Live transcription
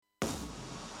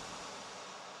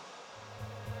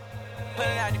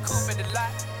Pulling out the coupe at the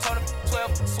lot. Told him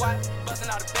 12 swat.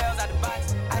 Busting all the bells out the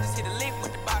box. I just hit a lick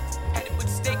with the box. Had to put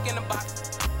the stick in the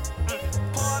box.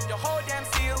 Pour up the whole damn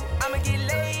seal. I'ma get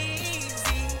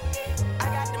lazy. I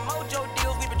got the mojo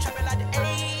deals. We been trapping like the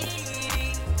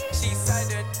 80s. She said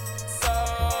that so.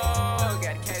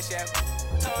 Got the cash out.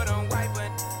 Told him white, but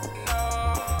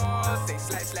no. Say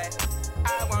slash.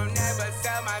 I won't never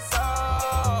sell my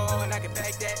soul. And I can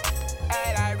back that.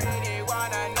 And I really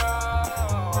wanna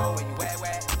know where you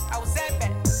at. I was at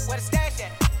back, where the stash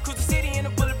at. Cruise the city in a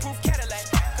bulletproof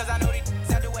Cadillac. Cause I know these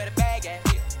have to where the bag at.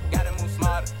 Gotta move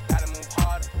smarter, gotta move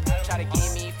harder. Try to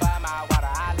give me 5 mile water.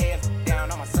 I live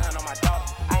down on my son, on my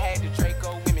daughter. I had the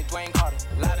Draco with me, Dwayne Carter.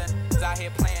 A lot of out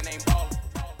here playing ain't ballin'.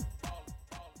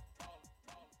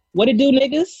 What it do,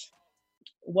 niggas?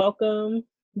 Welcome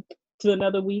to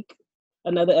another week,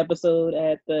 another episode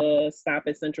at the Stop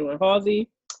at Central and Halsey.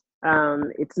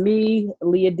 It's me,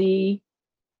 Liyah D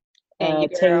and your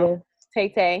girl,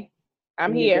 Taya. TayTay.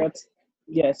 I'm here.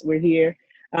 Yes, we're here.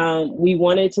 We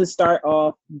wanted to start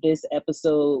off this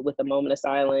episode with a moment of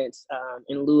silence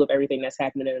in lieu of everything that's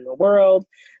happening in the world.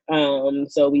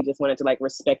 So we just wanted to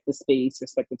respect the space,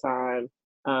 respect the time.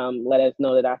 Let us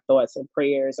know that our thoughts and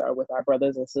prayers are with our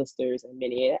brothers and sisters in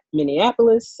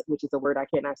Minneapolis, which is a word I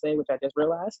cannot say, which I just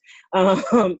realized.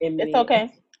 It's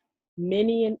okay.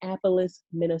 Minneapolis,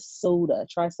 Minnesota.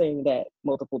 Try saying that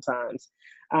multiple times.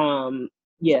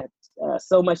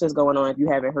 So much is going on. If you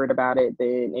haven't heard about it,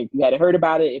 then if you hadn't heard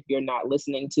about it, if you're not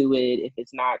listening to it, if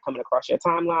it's not coming across your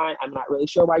timeline, I'm not really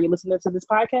sure why you're listening to this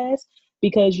podcast,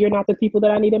 because you're not the people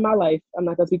that I need in my life. I'm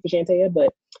not going to speak for Shantae,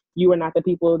 but you are not the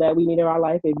people that we need in our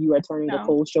life if you are turning a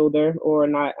cold shoulder or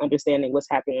not understanding what's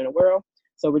happening in the world.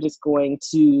 So we're just going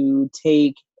to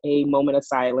take a moment of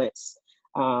silence.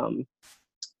 And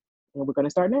we're going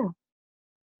to start now.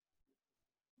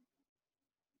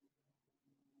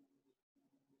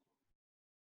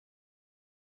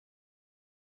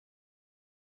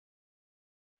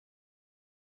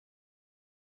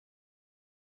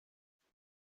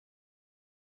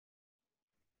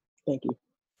 Thank you.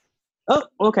 Oh,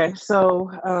 okay. So,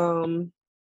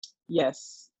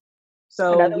 yes.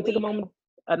 So we took a moment,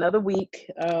 another week.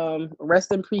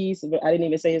 Rest in peace. I didn't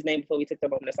even say his name before we took the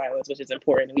moment of silence, which is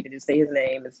important. We didn't say his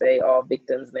name and say all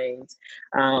victims' names.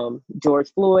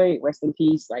 George Floyd, rest in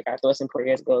peace. Our thoughts and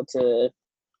prayers go to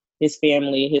his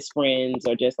family, his friends,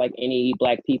 or just any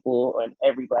Black people or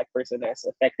every Black person that's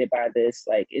affected by this.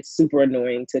 It's super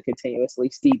annoying to continuously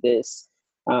see this.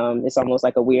 It's almost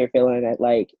like a weird feeling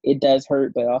that it does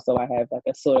hurt, but also I have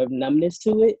a sort of numbness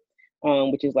to it,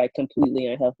 which is completely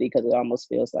unhealthy because it almost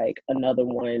feels like another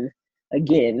one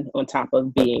again on top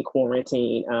of being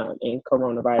quarantined and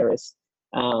coronavirus.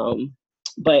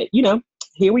 But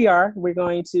here we are. We're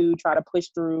going to try to push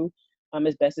through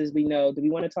as best as we know. Do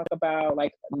we want to talk about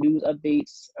news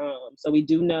updates? So we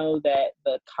do know that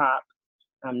the cop,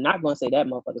 I'm not going to say that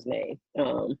motherfucker's name.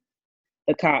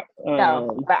 The cop.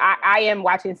 No, but I am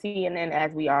watching CNN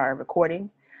as we are recording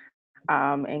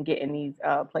and getting these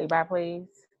play-by-plays.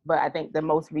 But I think the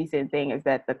most recent thing is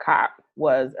that the cop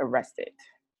was arrested.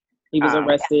 He was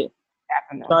arrested,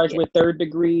 charged with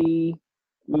third-degree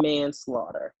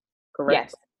manslaughter,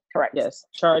 correct? Yes, correct. Yes,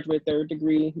 charged with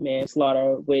third-degree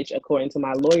manslaughter, which according to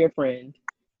my lawyer friend,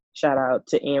 shout out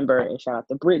to Amber and shout out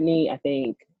to Brittany, I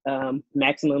think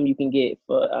maximum you can get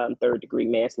for third-degree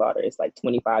manslaughter is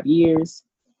 25 years.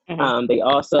 Mm-hmm. They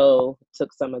also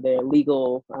took some of their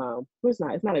legal, it's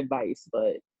not advice,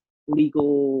 but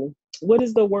legal, what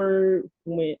is the word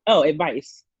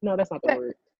advice? No, that's not the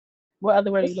word. What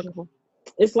other word are you looking for?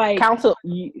 It's counsel.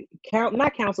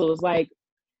 Not counsel. It's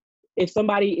if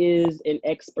somebody is an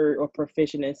expert or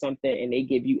proficient in something and they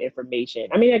give you information.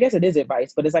 I mean, I guess it is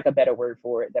advice, but it's a better word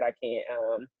for it that I can't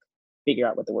figure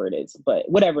out what the word is. But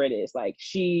whatever it is,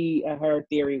 her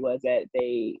theory was that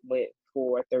they went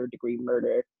for third-degree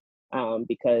murder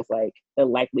because the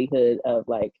likelihood of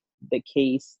the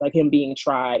case, him being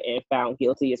tried and found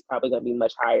guilty is probably going to be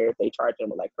much higher if they charge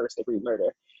him with first-degree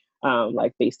murder,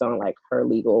 based on her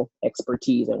legal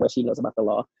expertise and what she knows about the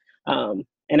law.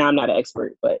 And I'm not an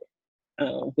expert, but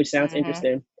which sounds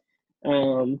interesting.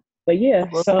 But yeah,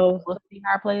 so we'll see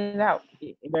how it plays out.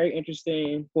 Very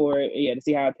interesting to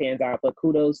see how it pans out. But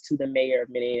kudos to the mayor of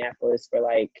Minneapolis for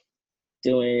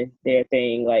doing their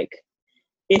thing.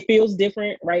 It feels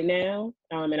different right now,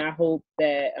 and I hope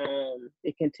that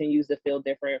it continues to feel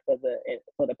different for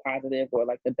the positive or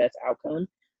the best outcome.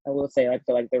 I will say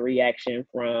for the reaction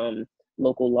from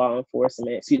local law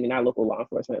enforcement, not local law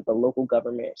enforcement, but local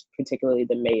government, particularly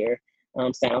the mayor.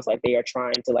 Sounds like they are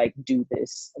trying to do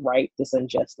this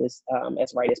injustice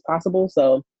as right as possible.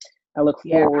 So I look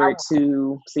Yeah, forward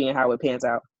to seeing how it pans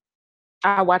out.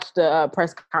 I watched the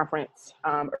press conference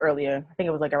earlier. I think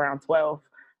it was like around 12.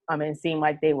 And it seemed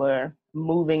like they were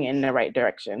moving in the right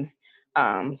direction.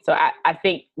 So I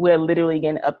think we're literally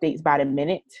getting updates by the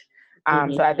minute.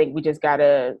 So I think we just got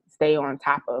to stay on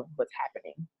top of what's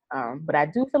happening. But I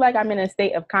do feel like I'm in a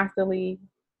state of constantly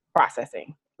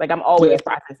processing. Like I'm always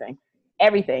processing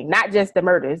everything, not just the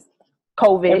murders,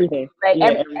 COVID, Everything. like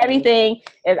Yeah, everything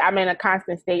is, I'm in a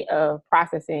constant state of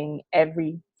processing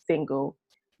every single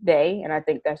day. And I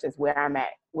think that's just where I'm at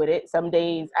with it. Some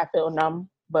days I feel numb,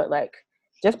 but like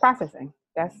just processing.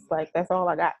 That's all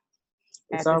I got.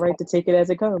 It's all right to take it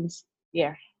as it comes. Yeah.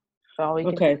 That's all we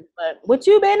can Okay. do. But what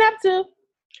you been up to?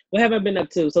 What have I been up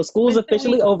to? So school's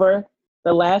officially over.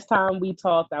 The last time we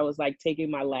talked, I was like taking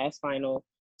my last final.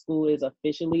 School is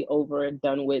officially over,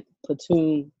 done with,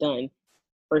 platoon done.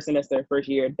 First semester, first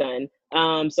year done.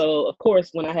 So of course,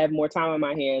 when I have more time on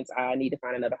my hands, I need to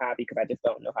find another hobby because I just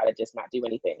don't know how to just not do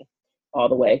anything all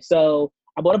the way. So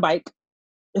I bought a bike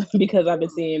because I've been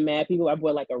seeing mad people. I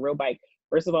bought like a real bike.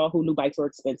 First of all, who knew bikes were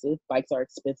expensive? Bikes are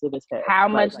expensive as hell. How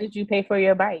much did you pay for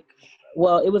your bike?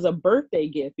 Well, it was a birthday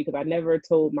gift because I never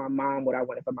told my mom what I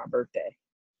wanted for my birthday.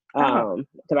 Because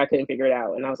I couldn't figure it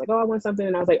out. And I was like, oh, I want something.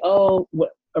 And I was like,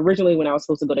 originally when I was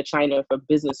supposed to go to China for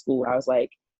business school, I was like,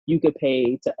 you could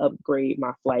pay to upgrade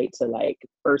my flight to like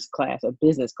first class or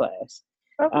business class.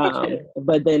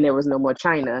 But then there was no more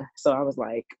China. So I was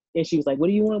like, and she was like, what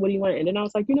do you want? What do you want? And then I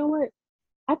was like, you know what?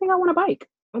 I think I want a bike.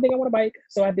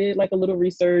 So I did like a little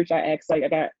research. I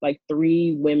got like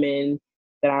 3 women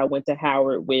that I went to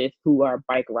Howard with who are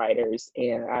bike riders.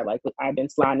 And I've been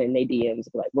sliding in their DMs,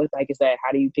 like, what bike is that?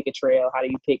 How do you pick a trail? How do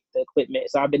you pick the equipment?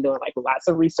 So I've been doing like lots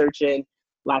of researching,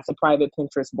 lots of private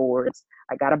Pinterest boards.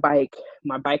 I got a bike.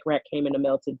 My bike rack came in the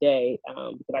mail today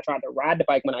because I tried to ride the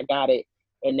bike when I got it.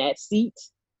 And that seat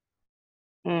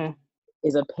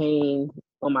is a pain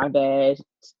on my vag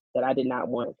that I did not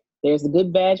want. There's a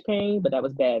good vag pain, but that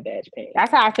was bad vag pain. That's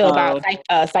how I feel about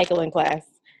cycling class.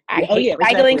 I hate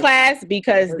cycling class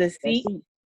because the seat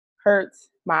hurts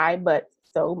my butt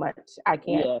so much. I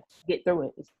can't get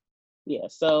through it. Yeah,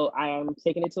 so I am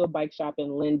taking it to a bike shop in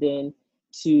Linden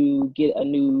to get a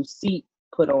new seat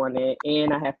put on it,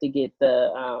 and I have to get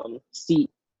the seat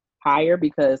higher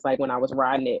because like when I was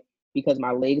riding it, because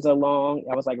my legs are long,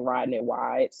 I was like riding it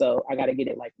wide, so I got to get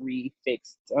it like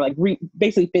refixed or like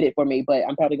basically fitted for me. But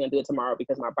I'm probably gonna do it tomorrow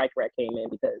because my bike rack came in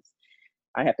because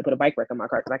I have to put a bike rack on my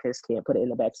car because I just can't put it in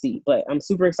the back seat. But I'm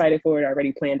super excited for it. I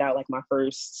already planned out like my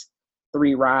first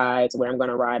 3 rides where I'm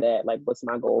gonna ride at, like what's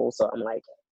my goal. So I'm like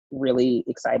really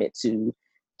excited to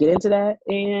get into that.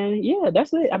 And yeah,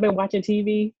 that's it. I've been watching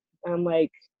TV. I'm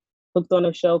like hooked on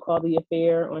a show called The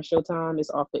Affair on Showtime. It's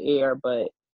off the air, but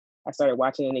I started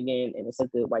watching it again, and it's a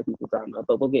good white people drama.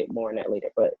 But we'll get more on that later.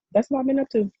 But that's what I've been up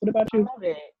to. What about you?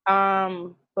 I love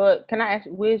it. But can I ask,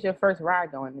 where's your first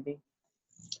ride going to be?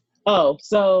 Oh,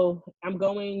 so I'm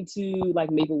going to like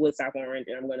Maplewood, South Orange,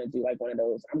 and I'm gonna do like one of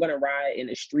those. I'm gonna ride in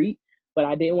the street, but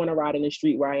I didn't want to ride in the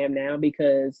street where I am now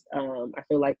because I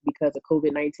feel like because of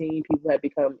COVID-19, people have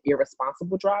become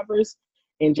irresponsible drivers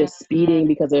and just speeding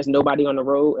because there's nobody on the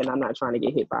road, and I'm not trying to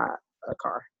get hit by a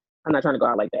car. I'm not trying to go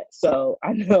out like that. So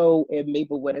I know in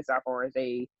Maplewood and South Orange,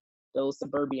 those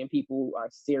suburban people are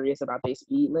serious about their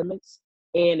speed limits.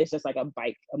 And it's just like a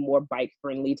more bike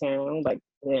friendly town. Like,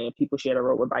 people share the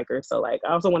road with bikers. So like,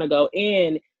 I also want to go.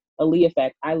 And a Liyah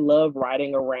fact, I love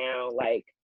riding around like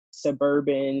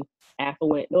suburban,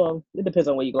 affluent. Well, it depends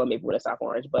on where you go in Maplewood or South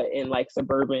Orange, but in like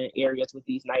suburban areas with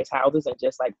these nice houses and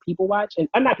just like people watch. And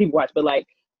I'm not people watch, but like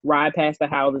ride past the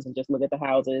houses and just look at the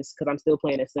houses because I'm still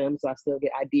playing a sim, so I still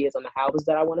get ideas on the houses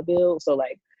that I want to build. So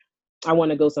like, I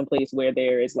want to go someplace where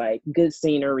there is like good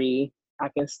scenery. I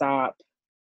can stop,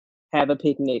 have a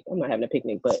picnic. I'm not having a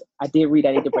picnic, but I did read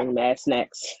I need to bring mad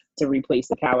snacks to replace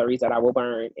the calories that I will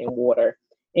burn in water,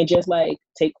 and just like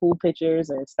take cool pictures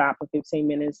and stop for 15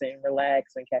 minutes and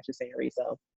relax and catch the scenery.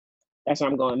 So that's where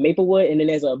I'm going, Maplewood. And then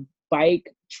there's a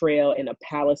bike trail in the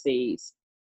Palisades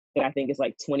that I think is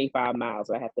like 25 miles.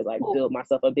 So I have to like build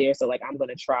myself up there. So like I'm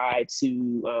gonna try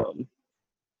to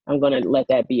I'm gonna let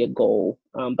that be a goal.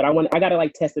 But I gotta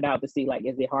like test it out to see like,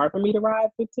 is it hard for me to ride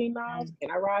 15 miles?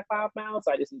 Can I ride 5 miles?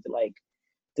 So I just need to like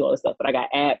do all this stuff. But I got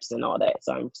apps and all that,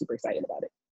 so I'm super excited about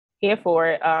it. Here for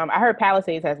it. I heard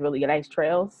Palisades has really nice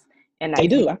trails and They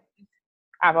do.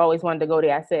 I've always wanted to go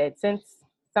there. I said, since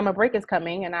summer break is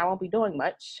coming and I won't be doing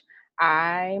much,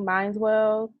 I might as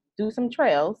well do some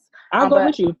trails. I'll go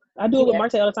with you. I do it with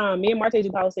Marte all the time. Me and Marte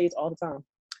do Palisades all the time.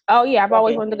 Oh yeah, I've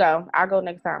always wanted to go. I'll go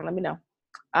next time. Let me know.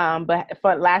 But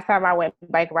for last time I went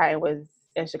bike riding was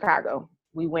in Chicago,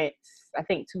 we went, I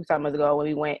think 2 summers ago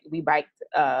when we biked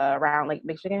around Lake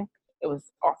Michigan. It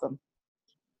was awesome.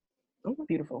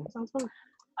 Beautiful. That sounds fun.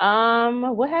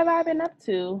 What have I been up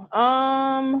to?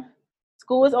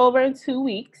 School is over in 2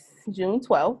 weeks, June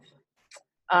 12th.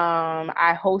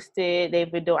 I hosted,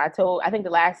 I think the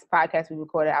last podcast we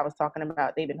recorded, I was talking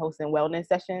about they've been hosting wellness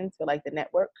sessions for like the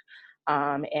network.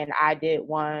 And I did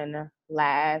one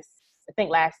last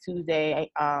Tuesday,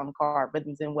 called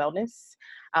Rhythms and Wellness.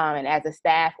 And as a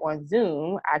staff on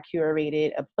Zoom, I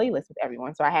curated a playlist with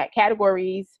everyone. So I had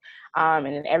categories, and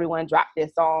then everyone dropped their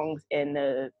songs in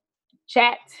the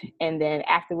chat. And then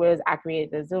afterwards, I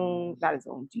created a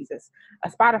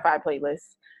Spotify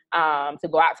playlist to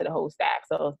go out to the whole staff.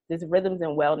 So this Rhythms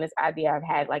and Wellness idea I've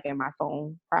had like in my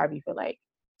phone probably for like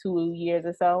 2 years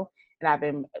or so. And I've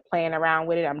been playing around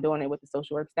with it. I'm doing it with the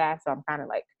social work staff. So I'm kind of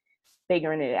like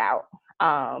figuring it out.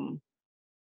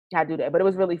 I do that, but it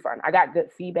was really fun. I got good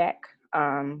feedback.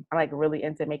 I'm like really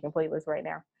into making playlists right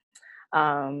now.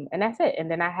 And that's it. And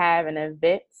then I have an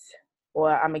event, or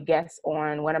I'm a guest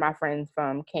on one of my friends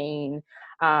from Kane,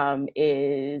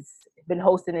 is been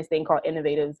hosting this thing called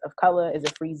Innovators of Color. Is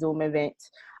a free Zoom event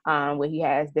where he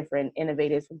has different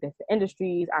innovators from different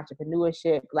industries,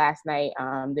 entrepreneurship. Last night,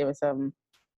 there were some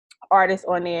artists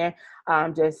on there,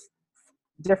 just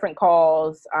different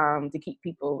calls to keep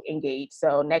people engaged.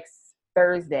 So next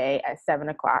Thursday at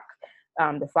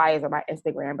 7:00, the flyers on my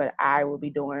Instagram, but I will be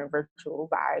doing virtual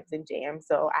vibes and jams.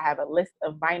 So I have a list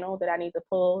of vinyl that I need to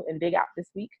pull and dig out this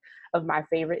week of my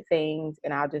favorite things.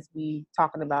 And I'll just be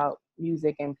talking about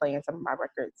music and playing some of my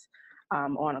records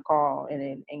on a call and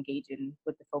then engaging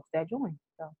with the folks that join.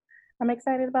 So I'm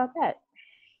excited about that.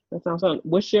 That sounds fun.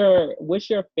 What's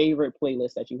your favorite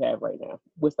playlist that you have right now?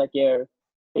 What's like your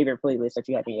favorite playlist that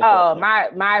you have in your phone?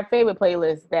 My favorite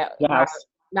playlist that your house.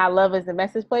 My Love is the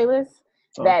Message playlist.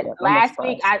 That last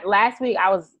week I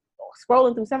was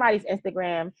scrolling through somebody's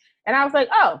Instagram and I was like,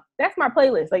 oh, that's my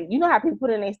playlist. Like, you know how people put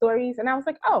in their stories, and I was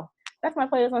like, oh, that's my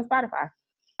playlist on Spotify.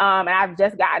 And I've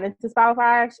just gotten into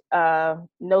Spotify.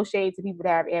 No shade to people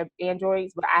that have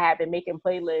Androids, but I have been making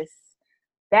playlists.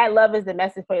 That Love is the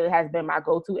Message playlist has been my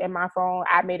go-to in my phone.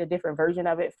 I made a different version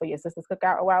of it for your sister's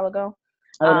cookout a while ago.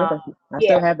 I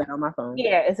still have that on my phone.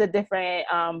 Yeah, it's a different,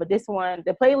 but this one,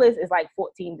 the playlist is like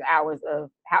 14 hours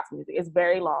of house music. It's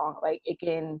very long. Like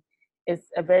it's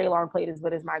a very long playlist,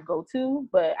 but it's my go-to.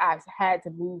 But I've had to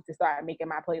move to start making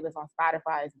my playlist on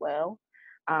Spotify as well.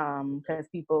 Because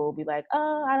people will be like,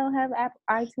 oh, I don't have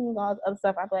iTunes, all this other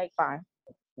stuff. I'll be like, fine.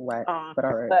 Right. But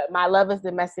all right. But My Love is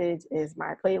the Message is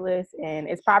my playlist, and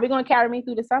it's probably going to carry me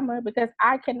through the summer because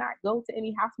I cannot go to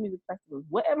any house music festivals.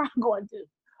 What am I going to do?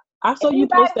 I saw you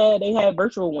post that they had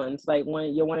virtual ones, like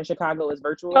your one in Chicago is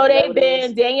virtual. So they've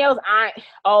been, Danielle's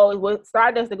aunt,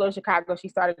 started us to go to Chicago. She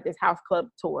started this house club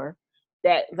tour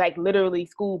that like literally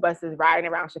school buses riding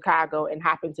around Chicago and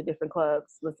hopping to different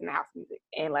clubs, listening to house music.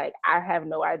 And like, I have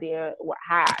no idea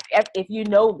if you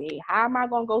know me, how am I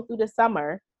going to go through the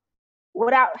summer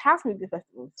without house music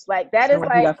festivals? Like, that is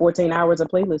like you got 14 hours of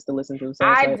playlist to listen to. So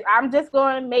I'm just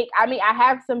going to I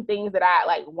have some things that I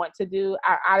like want to do.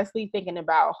 I'm honestly thinking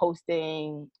about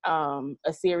hosting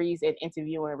a series and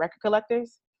interviewing record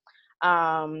collectors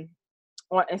on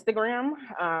Instagram.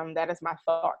 That is my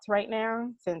thoughts right now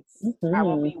since I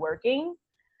won't be working.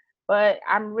 But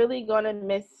I'm really going to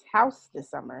miss house this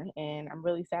summer, and I'm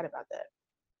really sad about that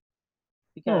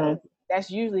because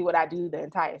that's usually what I do the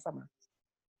entire summer.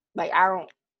 Like,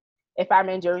 if I'm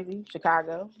in Jersey,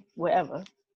 Chicago, wherever,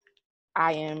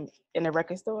 I am in a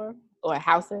record store or a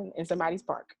house in somebody's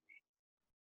park.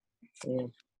 Yeah.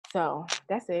 So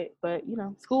that's it. But,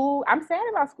 school, I'm sad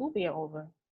about school being over.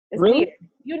 It's really?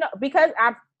 weird. Because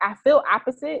I feel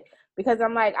opposite because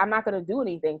I'm like, I'm not going to do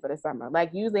anything for the summer. Like,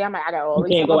 usually I'm like, I got all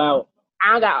these. You can't go out.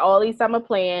 I got all these summer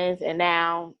plans, and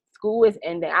now school is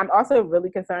ending. I'm also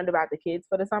really concerned about the kids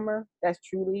for the summer. That's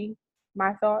truly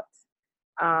my thoughts.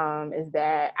 Is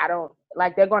that I don't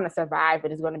like they're going to survive,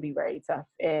 but it's going to be very tough.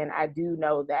 And I do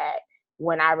know that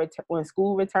when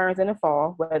school returns in the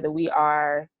fall, whether we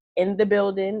are in the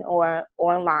building or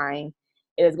online,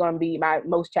 it is going to be my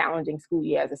most challenging school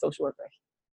year as a social worker.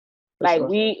 Like,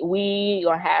 we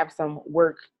gonna have some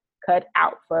work cut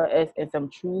out for us and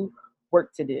some true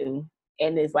work to do.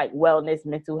 And this like wellness,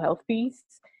 mental health piece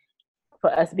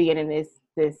for us being in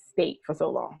this state for so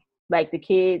long. Like, the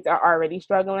kids are already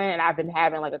struggling, and I've been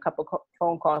having like a couple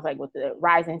phone calls like with the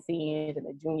rising seniors and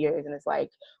the juniors, and it's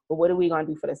like, well, what are we gonna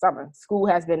do for the summer? School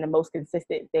has been the most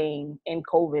consistent thing in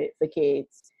COVID for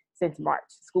kids since March.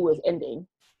 School is ending.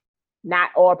 Not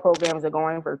all programs are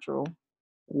going virtual.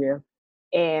 Yeah.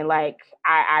 And like,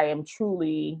 I am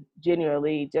truly,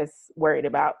 genuinely just worried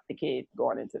about the kids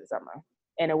going into the summer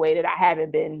in a way that I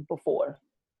haven't been before.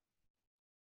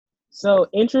 So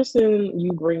interesting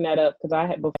you bring that up, because I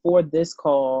had, before this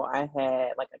call, I had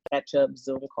like a catch up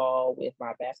Zoom call with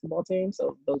my basketball team.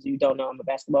 So those of you who don't know, I'm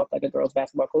a girls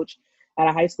basketball coach at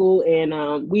a high school,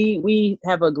 and we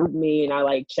have a group meeting, and I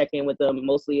like check in with them.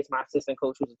 Mostly it's my assistant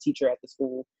coach, who's a teacher at the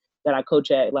school that I coach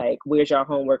at. Like, where's your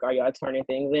homework? Are y'all turning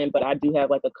things in? But I do have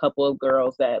like a couple of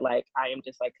girls that like I am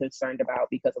just like concerned about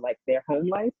because of like their home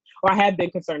life, or I have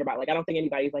been concerned about. Like, I don't think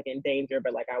anybody's like in danger,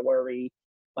 but like I worry,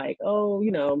 like, oh,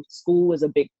 school is a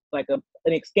big, like an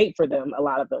escape for them, a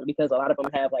lot of them, because a lot of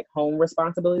them have like home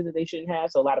responsibilities that they shouldn't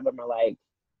have. So a lot of them are like,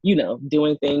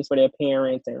 doing things for their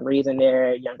parents and raising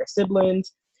their younger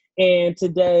siblings. And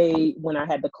today, when I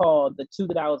had the call, the two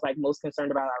that I was like most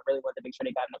concerned about, I really wanted to make sure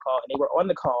they got in the call, and they were on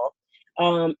the call,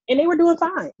 and they were doing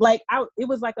fine. Like, it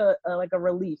was like a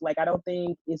relief. Like, I don't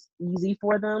think it's easy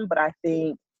for them, but I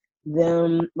think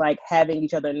them like having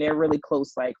each other, and they're really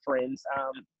close, like friends.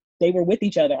 They were with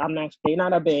each other. They're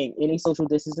not obeying any social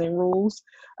distancing rules.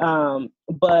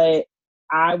 But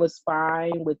I was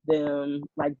fine with them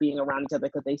like being around each other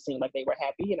because they seemed like they were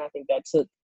happy. And I think that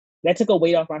took a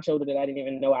weight off my shoulder that I didn't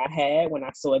even know I had when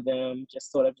I saw them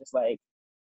just sort of just like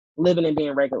living and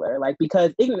being regular. Like,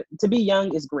 because to be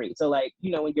young is great. So like,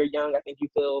 when you're young, I think you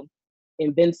feel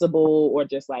invincible, or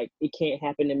just like it can't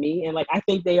happen to me. And like, I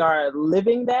think they are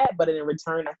living that, but in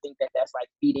return, I think that that's like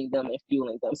feeding them and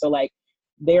fueling them. So like,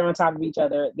 they're on top of each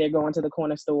other. They're going to the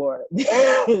corner store.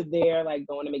 They're like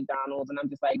going to McDonald's, and I'm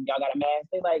just like, y'all got a mask?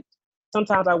 They like,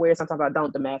 sometimes I wear, sometimes I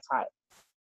don't. The mask hot,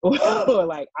 or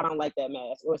like, I don't like that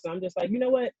mask. Or so I'm just like, you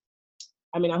know what?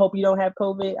 I mean, I hope you don't have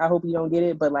COVID. I hope you don't get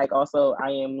it. But like, also,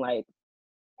 I am like,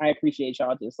 I appreciate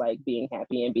y'all just like being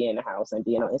happy and being in the house and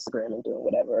being on Instagram and doing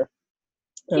whatever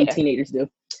teenagers do.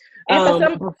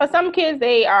 And for some kids,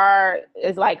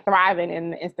 is like thriving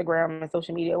in Instagram and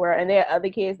social media world. And there are other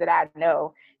kids that I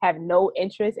know have no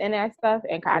interest in that stuff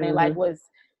and kind of like was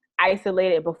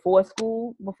isolated before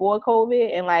school, before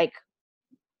COVID. And like,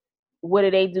 what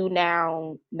do they do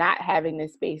now, not having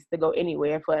this space to go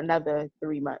anywhere for another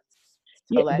 3 months?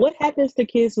 So like, what happens to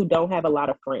kids who don't have a lot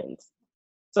of friends?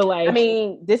 So like, I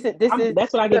mean, this is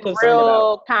that's what I get concerned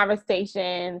real about.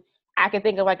 conversation. I can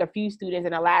think of like a few students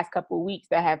in the last couple of weeks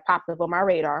that have popped up on my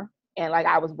radar, and like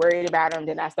I was worried about them.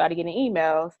 Then I started getting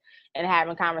emails and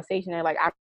having conversation, and like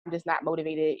I'm just not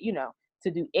motivated,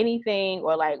 to do anything,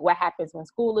 or like what happens when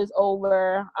school is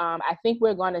over. I think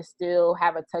we're going to still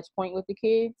have a touch point with the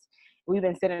kids. We've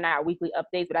been sending out weekly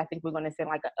updates, but I think we're going to send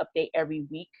like an update every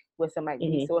week with some like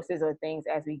resources or things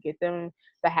as we get them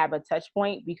to have a touch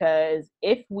point. Because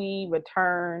if we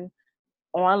return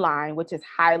online, which is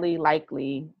highly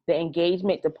likely, the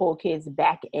engagement to pull kids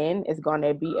back in is going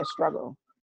to be a struggle.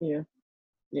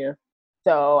 Yeah.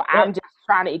 So I'm just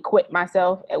trying to equip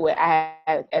myself with I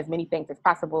have as many things as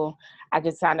possible. I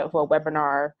just signed up for a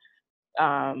webinar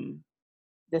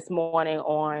this morning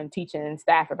on teaching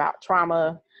staff about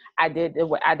trauma. I did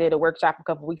a workshop a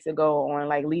couple weeks ago on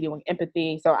like leading with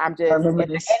empathy. So I'm just, I remember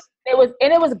this. It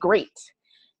was great.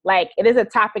 Like, it is a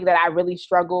topic that I really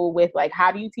struggle with. Like,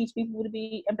 how do you teach people to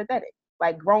be empathetic?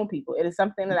 Like, grown people. It is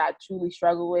something that I truly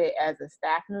struggle with as a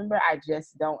staff member. I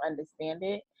just don't understand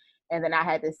it. And then I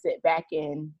had to sit back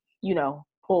and,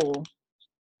 pull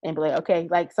and be like, okay,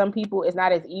 like some people, it's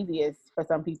not as easy as for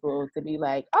some people to be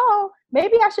like, oh,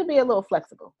 maybe I should be a little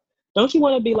flexible. Don't you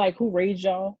want to be like, who raised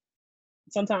y'all?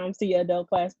 Sometimes to your adult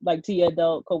class, like to your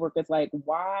adult coworkers, like,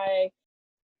 why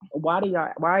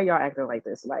are y'all acting like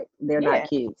this? Like, they're not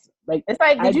kids. Like, it's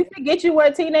like, did you forget you were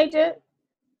a teenager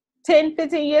 10,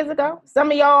 15 years ago?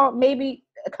 Some of y'all maybe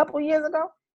a couple years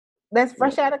ago that's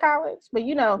fresh out of college. But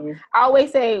I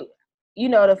always say,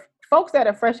 the folks that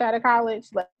are fresh out of college,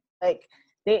 like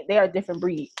they are a different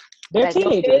breed. They're like,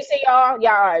 teenagers. Y'all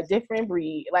are a different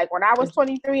breed. Like, when I was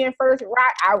 23 and first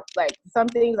I like some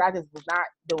things I just was not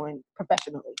doing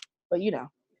professionally. But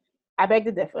I beg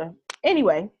to differ.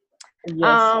 Anyway,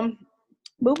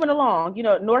 moving along.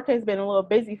 Newark has been a little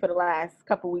busy for the last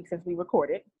couple weeks since we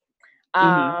recorded.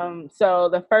 So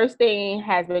the first thing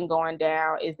has been going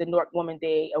down is the Newark Woman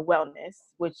Day of Wellness,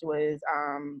 which was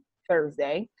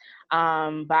Thursday,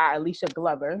 by Alicia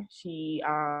Glover. She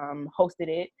hosted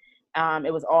it.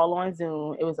 It was all on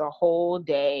Zoom. It was a whole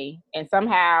day. And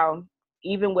somehow,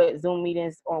 even with Zoom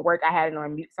meetings on work, I had it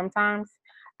on mute sometimes.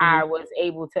 I was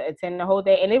able to attend the whole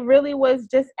day. And it really was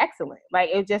just excellent. Like,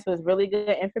 it just was really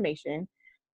good information.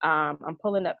 I'm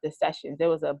pulling up the sessions. There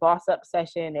was a boss up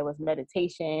session. There was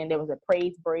meditation. There was a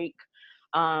praise break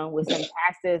with some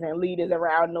pastors and leaders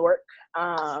around Newark.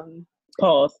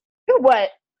 Pause. What?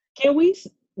 Can we,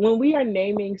 when we are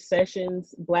naming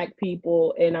sessions, Black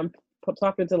people, and I'm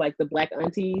talking to like the Black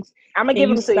aunties, I'm gonna can give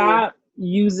you them to you. stop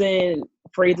using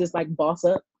phrases like "boss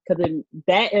up"? Because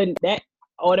that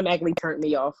automatically turned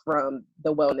me off from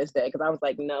the wellness day. Because I was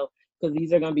like, no, because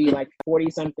these are gonna be like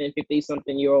 40-something,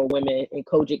 50-something-year-old women in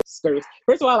Kojic skirts.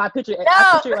 First of all, I picture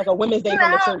like a women's day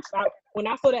from the church. When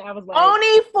I saw that, I was like,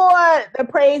 only for the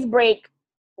praise break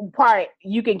part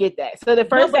you can get that. So the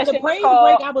first session, the praise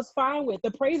break I was fine with. The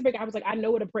praise break I was like, I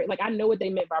know what I know what they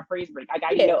meant by praise break. Like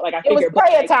I know, like I figured, it was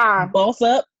prayer time. Boss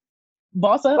up.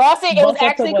 Bossing. It was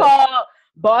actually called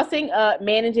bossing up,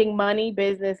 managing money,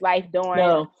 business, life during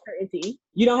uncertainty.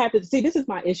 You don't have to see. This is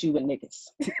my issue with niggas.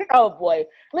 Oh boy,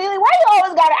 Lily, why you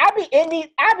always got it?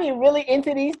 I be really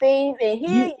into these things, and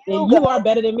you are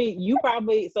better than me. You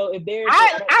probably if there's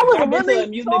I was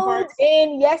really tuned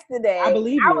in yesterday. I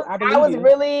believe you. I was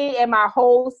really in my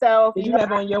whole self. Did you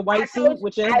have on your white suit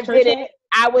with your I church did it.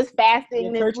 I was fasting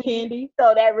your this church week, candy.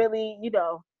 so that really,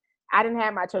 I didn't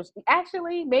have my church.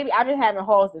 Actually, maybe I've been having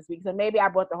halls this week, so maybe I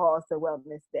brought the halls to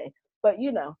Wellness Day. But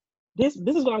this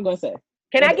is what I'm gonna say.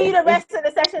 Can I give you the rest of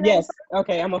the session? Yes.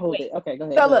 Okay, I'm gonna hold it. Okay, go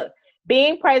ahead. So look,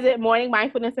 being present, morning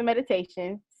mindfulness and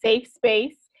meditation, safe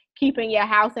space, keeping your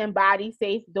house and body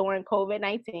safe during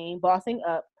COVID-19, bossing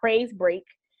up, praise break,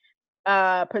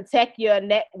 protect your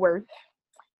net worth,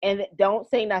 and don't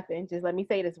say nothing. Just let me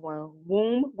say this one: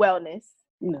 womb wellness.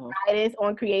 Guidance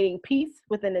on creating peace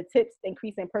within the tips,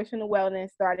 increasing personal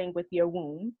wellness, starting with your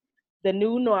womb. The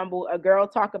new normal, a girl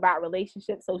talk about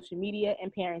relationships, social media,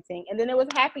 and parenting. And then there was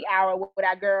a happy hour with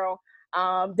our girl,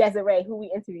 Desiree, who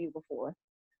we interviewed before.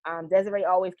 Desiree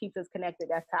always keeps us connected.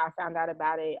 That's how I found out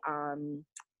about it.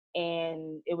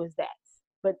 And it was that.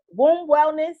 But womb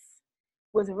wellness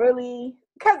was really,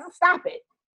 stop it.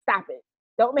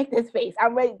 Don't make this face.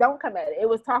 I'm ready. Don't come at it. It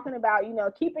was talking about,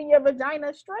 keeping your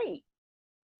vagina straight.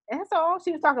 And that's all.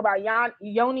 She was talking about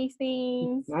yoni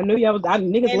steams. I knew y'all was.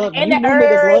 Niggas love. You knew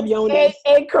niggas love yoni.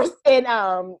 And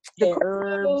the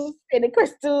herbs and the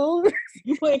crystals.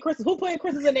 You putting crystals? Who putting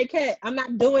crystals in their cat? I'm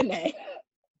not doing that.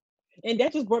 And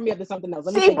that just brought me up to something else.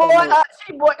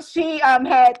 She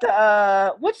had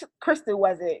the which crystal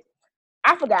was it?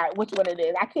 I forgot which one it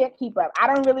is. I can't keep up. I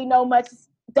don't really know much.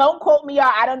 Don't quote me,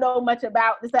 y'all. I don't know much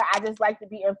about this. I just like to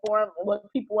be informed what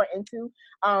people are into.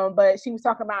 But she was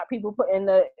talking about people putting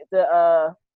the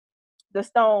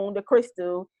stone, the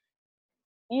crystal,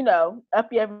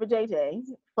 up your JJ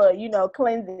for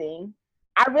cleansing.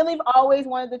 I really always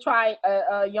wanted to try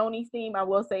a yoni steam. I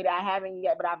will say that I haven't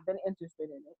yet, but I've been interested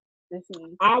in it to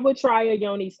see. I would try a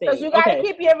yoni steam. Because you gotta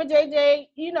keep your JJ,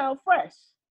 fresh.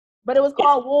 But it was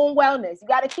called womb wellness.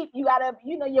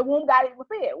 Your womb got it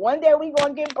repaired. One day we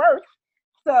gonna give birth.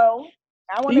 So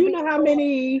I want to. Do you know how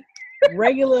many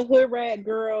regular hood rat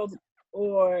girls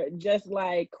or just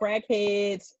like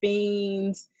crackheads,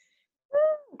 fiends,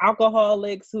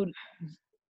 alcoholics who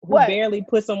barely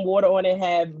put some water on and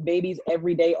have babies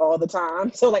every day all the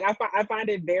time? So like I find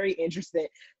it very interesting.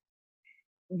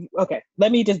 Okay,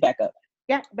 let me just back up.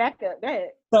 Yeah, back up. Go ahead.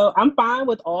 So I'm fine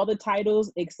with all the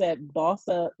titles except Boss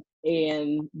Up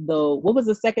and what was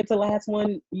the second to last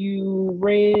one you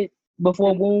read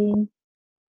before womb?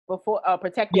 Before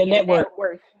protecting your net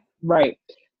worth. Right.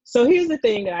 So here's the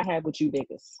thing that I have with you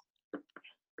niggas.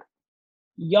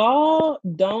 Y'all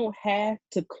don't have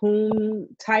to coon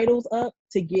titles up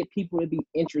to get people to be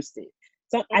interested.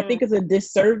 So I think it's a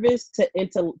disservice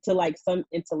to like some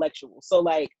intellectuals. So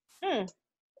like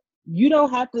you didn't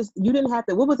have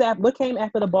to, what was that? What came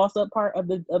after the boss up part of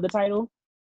the title?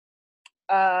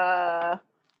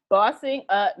 Bossing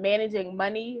up, managing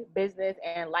money, business,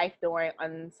 and life during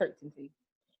uncertainty.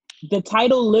 The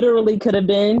title literally could have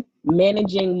been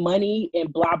managing money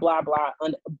and blah, blah, blah.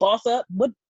 Boss up?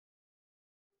 What?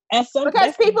 Because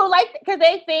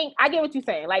they think, I get what you're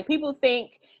saying. Like people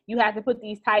think you have to put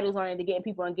these titles on it to get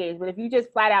people engaged. But if you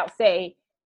just flat out say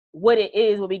what it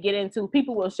is, what we get into,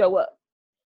 people will show up.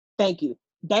 Thank you.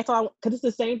 That's all, because it's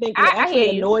the same thing. It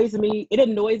actually annoys me. It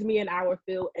annoys me in our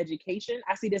field, education.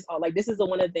 I see this all, like, this is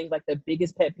one of the things, like, the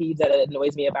biggest pet peeves that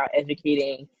annoys me about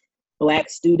educating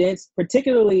Black students,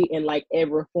 particularly in, like,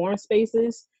 ed reform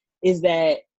spaces, is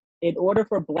that in order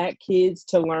for Black kids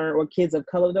to learn, or kids of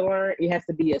color to learn, it has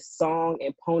to be a song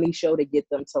and pony show to get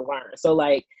them to learn. So,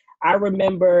 like, I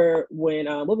remember when,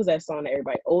 what was that song that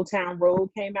everybody, Old Town Road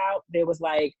came out? There was,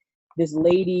 like, this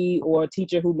lady or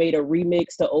teacher who made a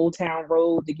remix to Old Town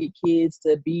Road to get kids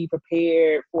to be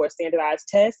prepared for a standardized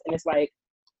test. And it's like,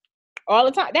 all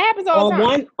the time. That happens all the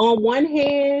time. On one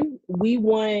hand, we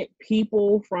want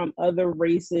people from other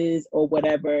races or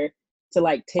whatever to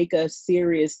like take us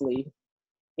seriously.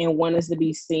 and want us to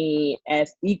be seen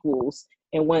as equals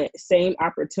and want same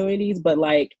opportunities. But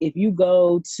like, if you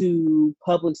go to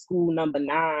public school number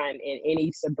 9 in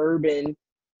any suburban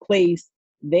place,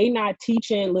 they not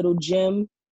teaching little Jim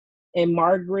and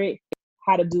Margaret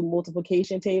how to do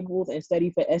multiplication tables and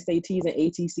study for SATs and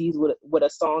ATCs with a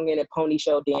song and a pony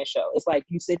show dance show. It's like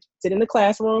you sit in the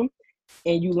classroom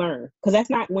and you learn. Because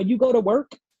that's not, when you go to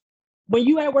work, when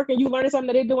you at work and you learn something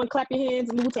that they're doing, clap your hands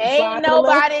and move to Ain't slide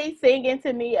nobody to the left, singing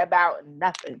to me about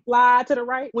nothing. slide to the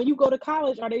right. When you go to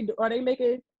college, are they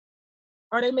making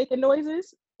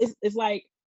noises? It's like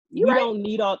don't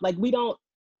need all, like, we don't,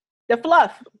 the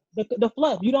fluff. The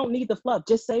fluff. You don't need the fluff.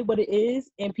 Just say what it is,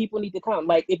 and people need to come.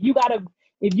 Like, if you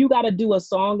gotta do a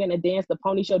song and a dance, the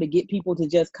pony show, to get people to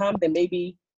just come, then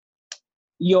maybe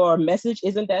your message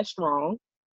isn't that strong,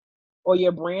 or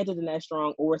your brand isn't that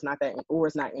strong, or it's not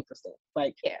interesting.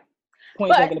 Like,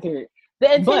 point blank in the period.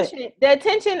 The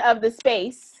attention of the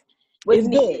space was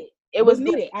needed. Good. It was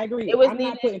needed. Great. I agree. I'm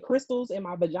not putting crystals in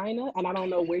my vagina, and I don't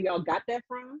know where y'all got that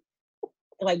from.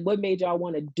 Like, what made y'all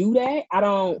want to do that? I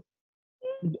don't.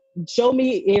 Show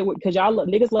me it, because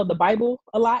niggas love the Bible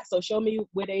a lot. So show me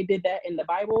where they did that in the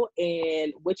Bible,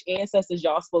 and which ancestors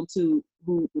y'all spoke to.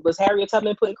 Who was Harriet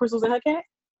Tubman putting crystals in her cat?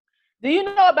 Do you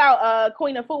know about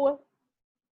Queen Afua?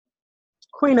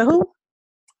 Queen of who?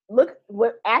 Look,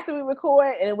 after we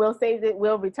record, and we'll save it.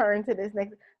 We'll return to this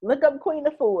next. Look up Queen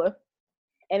Afua,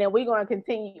 and then we're going to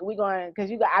continue. We're going,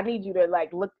 because I need you to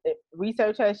like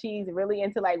research her. She's really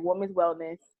into like women's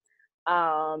wellness.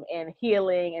 And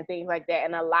healing and things like that,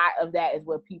 and a lot of that is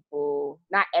what people,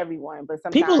 not everyone, but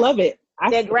sometimes people love it.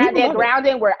 They're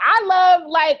grounding. Where I love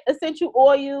like essential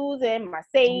oils and my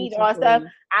sage, all stuff.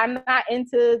 I'm not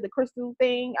into the crystal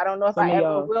thing. I don't know if I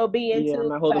ever will be into. Yeah, I'm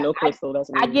not holding no crystal.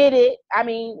 I get it. I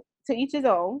mean, to each his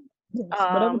own. Yes,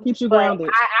 whatever keeps you grounded.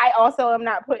 I also am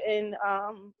not putting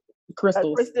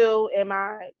crystals. A crystal in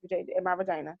my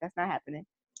vagina. That's not happening.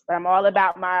 But I'm all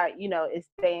about my, it's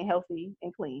staying healthy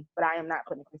and clean. But I am not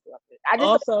putting crystal up there. I just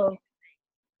also,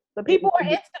 but people are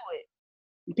into it.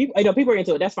 People are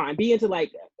into it. That's fine. Be into,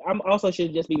 like, I'm also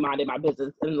should just be minding my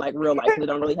business in like real life, because it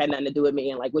don't really have nothing to do with me,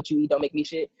 and like what you eat don't make me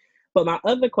shit. But my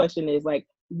other question is, like,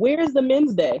 where's the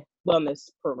Men's Day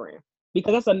wellness program?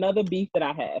 Because that's another beef that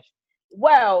I have.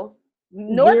 Well,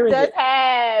 Newark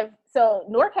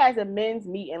Newark has a men's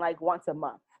meeting like once a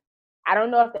month. I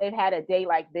don't know if they've had a day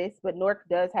like this, but Newark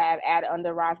does have,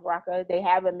 under Raj Raka, they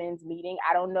have a men's meeting.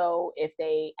 I don't know if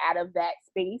they, out of that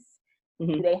space,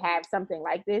 do they have something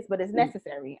like this, but it's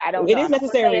necessary. It is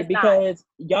necessary, because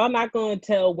y'all not going to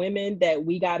tell women that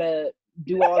we got to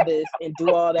do all this and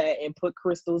do all that and put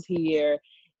crystals here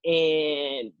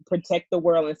and protect the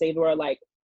world and save the world. Like,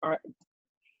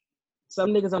 some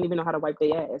niggas don't even know how to wipe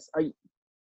their ass. Are you,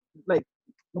 like,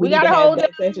 we gotta hold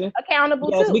them accountable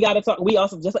too. Yes, we gotta talk. We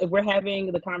also, just if we're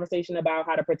having the conversation about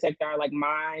how to protect our like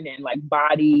mind and like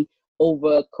body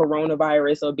over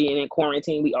coronavirus or being in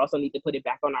quarantine, we also need to put it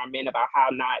back on our men about how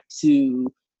not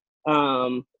to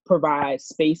provide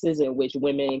spaces in which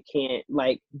women can't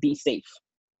like be safe.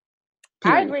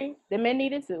 Period. I agree. The men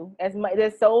need it too.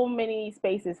 There's so many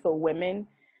spaces for women.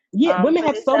 Yeah, women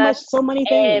have so many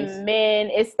things. And men,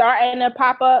 it's starting to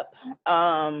pop up.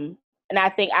 And I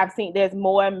think I've seen there's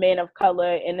more men of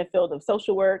color in the field of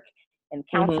social work and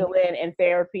counseling and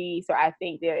therapy. So I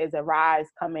think there is a rise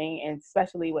coming, and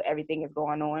especially with everything is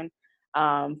going on,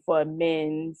 for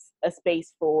a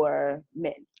space for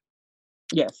men.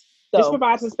 Yes. So, just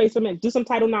provide some space for men. Do some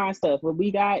Title IX stuff. What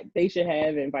we got, they should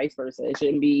have, and vice versa. It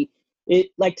shouldn't be,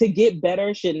 like, to get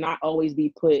better should not always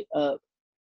be put up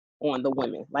on the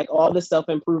women. Like, all the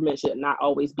self-improvement should not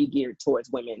always be geared towards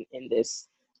women in this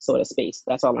sort of space.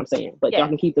 That's all I'm saying. But y'all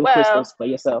can keep them crystals for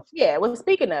yourself. Yeah. Well,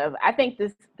 speaking of, I think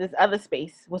this other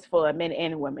space was for men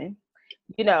and women.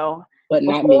 But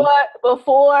not me.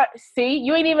 See,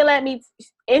 you ain't even let me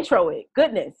intro it.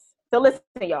 Goodness. So listen,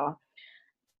 y'all.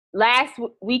 Last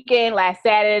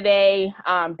Saturday,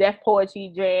 Def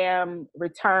Poetry Jam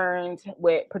returned,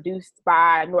 produced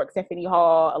by Newark Symphony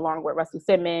Hall along with Russell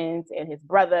Simmons and his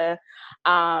brother.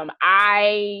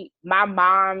 My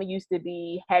mom used to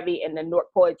be heavy in the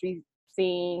Newark poetry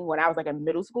scene when I was like in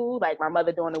middle school. Like, my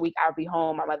mother during the week, I would be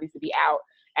home. My mother used to be out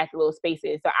at the little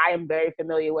spaces. So I am very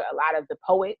familiar with a lot of the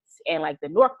poets and like the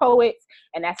Newark poets.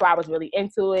 And that's why I was really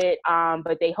into it.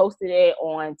 But they hosted it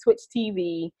on Twitch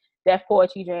TV. Def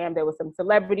Poetry Jam. There was some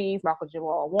celebrities, Michael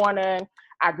Jamal Warner.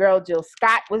 Our girl Jill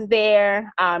Scott was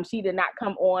there. She did not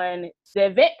come on. The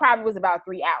event probably was about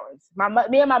 3 hours.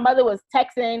 Me and my mother was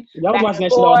texting. Y'all was watching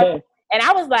that shit all day. And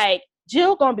I was like,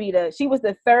 Jill gonna be she was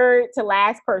the third to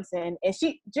last person. And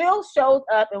Jill showed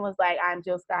up and was like, I'm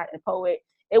Jill Scott, a poet.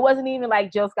 It wasn't even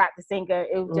like Jill Scott the singer.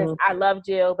 It was just, I love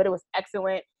Jill, but it was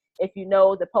excellent. If you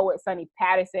know the poet Sonny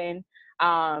Patterson,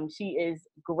 she is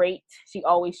great. She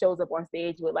always shows up on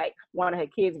stage with like one of her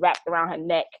kids wrapped around her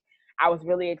neck. I was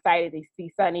really excited to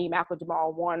see Sonny. Malcolm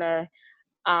Jamal Warner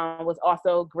was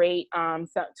also great.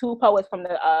 So 2 poets from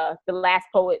the Last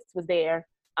Poets was there.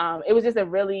 It was just a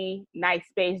really nice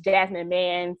space. Jasmine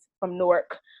Mans from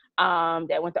Newark,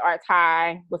 that went to Arts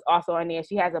High, was also in there.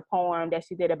 She has a poem that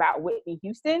she did about Whitney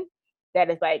Houston that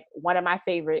is like one of my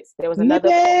favorites. There was another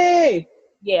poem,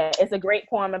 yeah, it's a great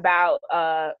poem about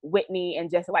Whitney and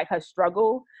just like her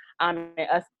struggle, and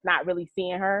us not really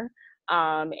seeing her.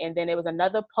 And then there was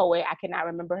another poet, I cannot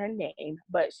remember her name,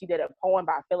 but she did a poem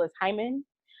about Phyllis Hyman.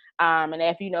 And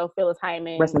if you know Phyllis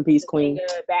Hyman, rest in peace, Queen,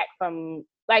 back from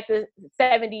like the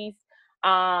 70s,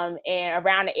 and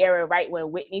around the era right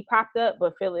when Whitney popped up,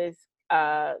 but Phyllis,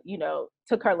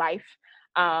 took her life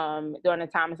during the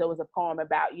time. So it was a poem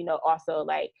about, also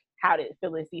like how did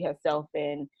Phyllis see herself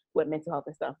and with mental health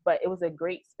and stuff. But it was a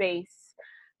great space.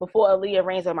 Before Aaliyah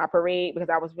rains on my parade, because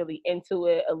I was really into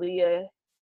it. Aaliyah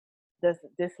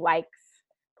dislikes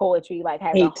poetry, like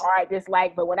has a hard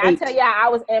dislike. But when I tell you, I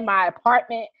was in my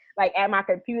apartment, like at my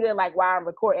computer, like while I'm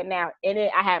recording now in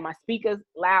it, I had my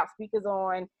loud speakers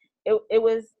on. It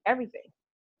was everything.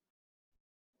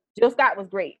 Jill Scott was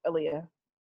great, Aaliyah.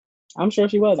 I'm sure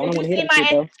she was. I don't want to hear that shit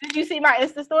though. Did you see my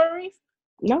Insta stories?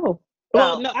 No.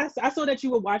 Well, no, I saw that you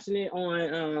were watching it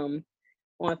on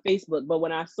Facebook, but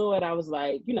when I saw it, I was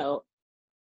like,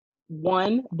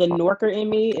 one, the Norker in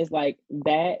me is like,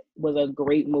 that was a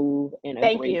great move and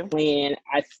a great plan.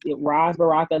 Roz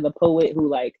Baraka, the poet who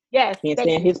like can't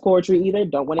stand his poetry either,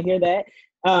 don't want to hear that.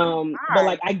 But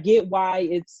like I get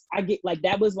why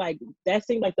that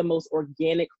seemed like the most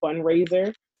organic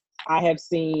fundraiser I have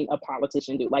seen a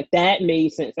politician do. Like that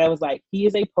made sense. That was like, he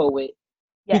is a poet.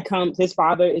 Yes. His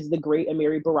father is the great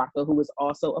Amiri Baraka, who is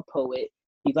also a poet.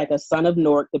 He's like a son of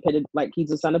Newark,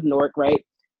 he's a son of Newark, right?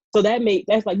 So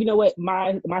that's like, you know what,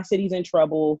 my city's in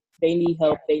trouble. They need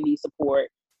help. They need support.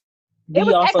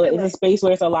 It's a space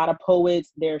where it's a lot of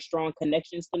poets. There are strong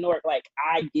connections to Newark. Like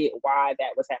I get why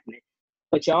that was happening,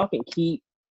 but y'all can keep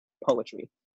poetry.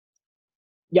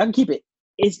 Y'all can keep it.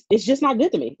 It's just not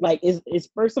good to me. Like it's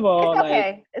first of all, it's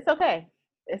okay. like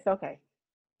it's okay.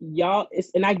 Y'all,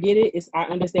 and I get it. I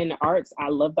understand the arts. I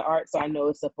love the arts, so I know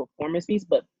it's a performance piece.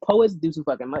 But poets do too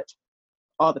fucking much,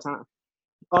 all the time.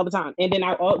 And then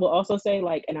I will also say,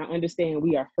 like, and I understand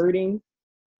we are hurting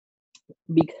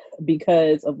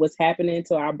because of what's happening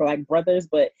to our Black brothers,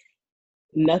 but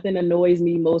nothing annoys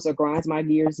me most or grinds my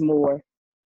gears more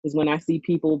is when I see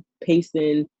people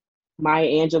pasting Maya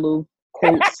Angelou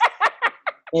quotes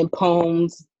and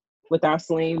poems with our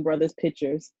slain brothers'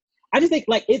 pictures. I just think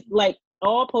like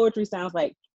all poetry sounds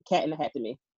like Cat in the Hat to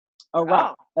me. A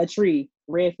rock, a tree,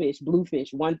 red fish, blue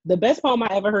fish. The best poem I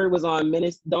ever heard was on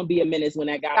Menace. Don't be a menace when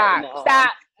that guy.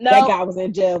 Stop. No. That guy was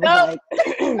in jail. Was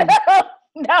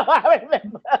no, I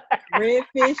remember. Red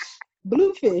fish,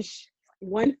 blue fish,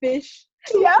 one fish,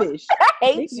 two fish. I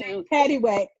hate you.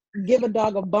 Paddywhack, give a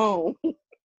dog a bone.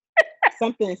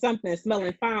 something,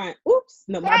 smelling fine. Oops,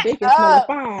 no, my bacon smelling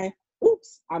fine.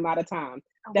 Oops, I'm out of time.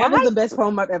 That was the best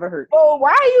poem I've ever heard. Oh,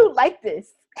 why are you like this?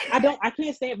 I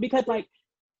can't stand it because like,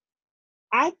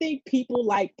 I think people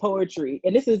like poetry,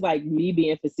 and this is like me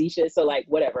being facetious, so like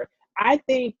whatever. I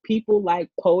think people like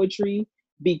poetry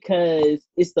because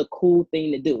it's the cool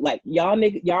thing to do. Like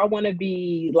y'all want to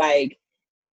be like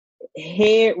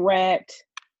head wrapped,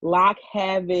 lock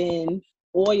having,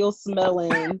 oil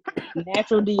smelling,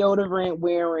 natural deodorant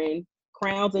wearing,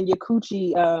 crowns in your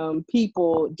coochie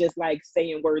people just like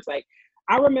saying words. Like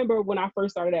I remember when I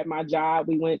first started at my job,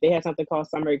 they had something called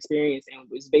Summer Experience, and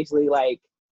it was basically like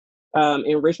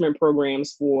enrichment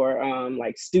programs for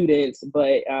like students,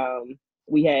 but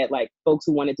we had like folks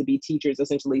who wanted to be teachers,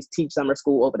 essentially teach summer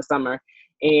school over the summer,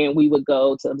 and we would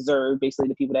go to observe basically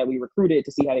the people that we recruited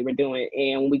to see how they were doing.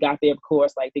 And when we got there, of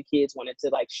course, like the kids wanted to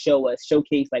like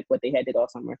showcase like what they had did all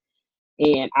summer,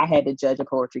 and I had to judge a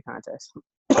poetry contest.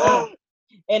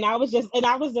 And I was just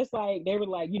like, they were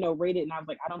like, rate it, and I was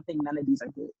like, I don't think none of these are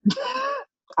good.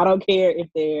 I don't care if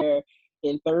they're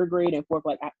in third grade and fourth,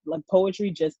 like poetry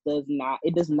just does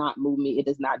not move me. It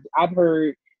does not. I've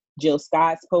heard Jill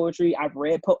Scott's poetry. I've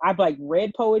read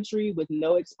poetry with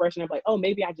no expression of like, oh,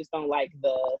 maybe I just don't like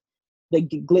the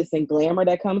glitz and glamour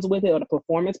that comes with it, or the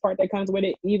performance part that comes with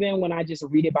it. Even when I just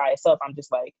read it by itself, I'm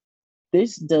just like,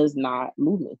 this does not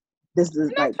move me. This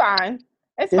is like fine.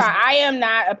 It's fine. I am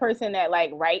not a person that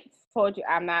like writes poetry.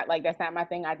 I'm not like, that's not my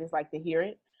thing. I just like to hear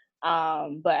it.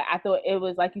 But I thought it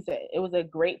was, like you said, it was a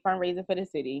great fundraiser for the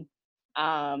city.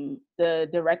 The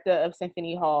director of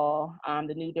Symphony Hall,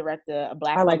 the new director, a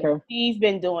black I like woman. her. She's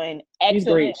been doing She's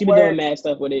excellent great. She's work. been doing mad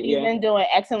stuff with it. She's been doing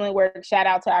excellent work. Shout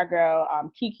out to our girl,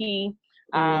 Kiki,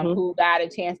 who got a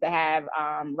chance to have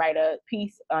write a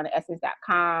piece on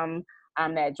essence.com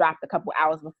that dropped a couple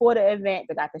hours before the event.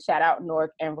 They got to shout out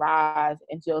Newark and Roz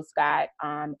and Jill Scott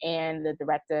and the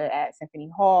director at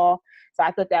Symphony Hall. So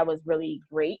I thought that was really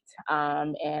great.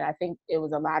 And I think it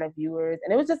was a lot of viewers.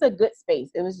 And it was just a good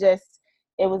space. It was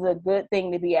a good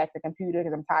thing to be at the computer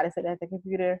because I'm tired of sitting at the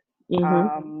computer.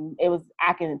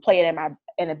 I can play it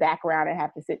in the background and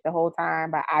have to sit the whole time,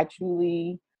 but I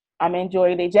truly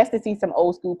enjoyed it just to see some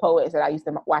old school poets that I used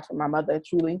to watch with my mother,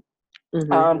 truly.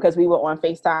 Because we were on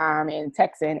FaceTime and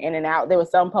texting in and out. There were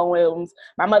some poems.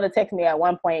 My mother texted me at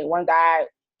one point. One guy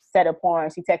said a poem.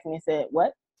 She texted me and said,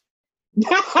 "What?"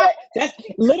 That's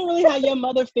literally how your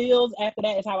mother feels after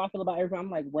that. Is how I feel about everything.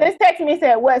 I'm like, what? This texted me and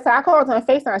said, "What?" So I called her on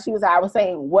FaceTime. She was like, I was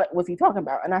saying, "What was he talking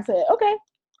about?" And I said, "Okay,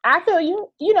 I feel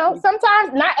you. You know,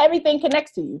 sometimes not everything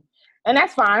connects to you. And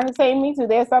that's fine. Same me too.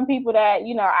 There's some people that,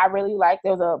 you know, I really like.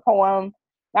 There was a poet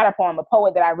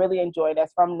that I really enjoyed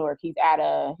that's from Newark. He's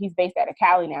based out of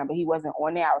Cali now, but he wasn't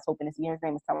on there. I was hoping to see him. His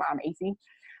name is Salam AC.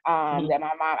 That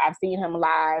my mom, I've seen him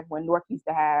live when Newark used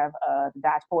to have the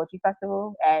Dodge Poetry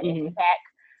Festival at Impact.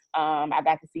 I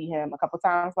got to see him a couple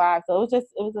times live. So it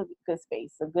was a good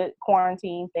space, a good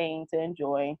quarantine thing to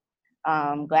enjoy.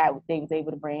 Glad they was able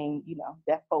to bring, you know,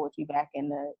 deaf poetry back in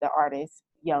the artists,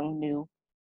 young, new,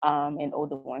 and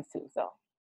older ones too. So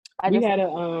we had a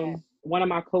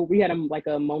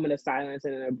moment of silence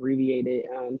in an abbreviated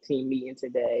team meeting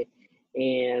today,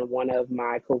 and one of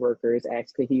my coworkers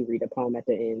asked could he read a poem at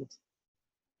the end,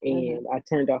 and I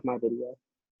turned off my video.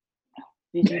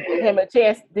 Did you give him a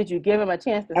chance? Did you give him a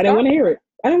chance to? I didn't want to hear it.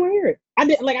 I don't want to hear it. I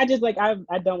don't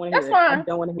want to hear it. Fine. I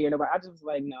don't want to hear nobody. I just was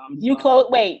like, no.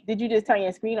 Wait, did you just turn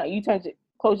your screen on? You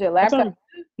close your laptop?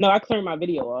 I turned my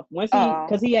video off.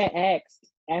 Because he had asked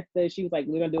after she was like,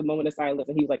 we're going to do a moment of silence.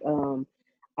 And he was like,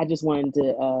 I just wanted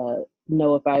to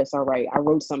know if it's all right. I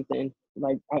wrote something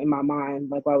like in my mind,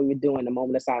 like while we were doing the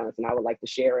moment of silence, and I would like to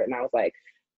share it. And I was like,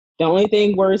 the only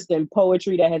thing worse than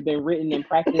poetry that has been written and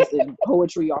practiced is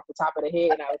poetry off the top of the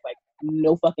head. And I was like,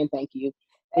 no fucking thank you.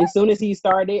 As soon as he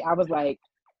started, I was like,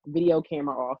 video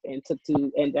camera off and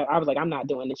I was like, I'm not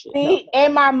doing this shit. See,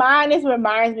 in my mind, this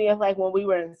reminds me of like when we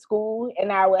were in school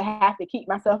and I would have to keep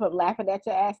myself from laughing at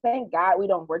your ass. Thank God we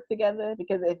don't work together,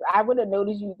 because if I would have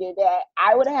noticed you did that,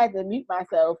 I would have had to mute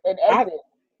myself and exit.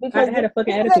 Because I had a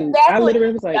fucking attitude. I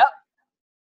literally was like,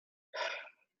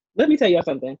 let me tell y'all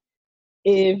something.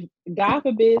 If God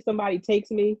forbid somebody takes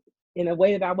me in a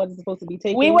way that I wasn't supposed to be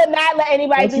taken, we would not let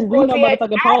anybody do read no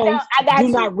motherfucking poems. Do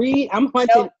not read. I'm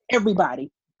hunting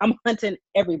everybody. I'm hunting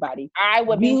everybody. I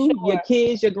would be sure. Your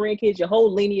kids, your grandkids, your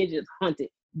whole lineage is hunted.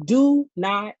 Do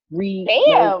not read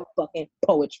no fucking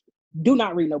poetry. Do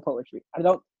not read no poetry.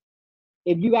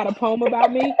 If you got a poem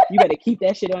about me, you better keep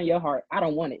that shit on your heart. I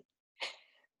don't want it.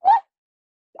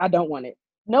 I don't want it.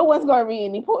 No one's gonna read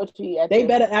any poetry. They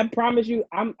better. I promise you.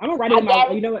 I'm gonna write it in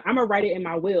my. You know what? I'm gonna write it in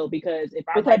my will, because if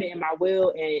I write it in my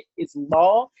will and it's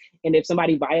law, and if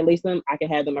somebody violates them, I can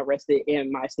have them arrested, and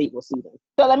my state will sue them.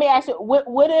 So let me ask you: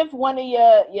 what if one of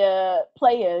your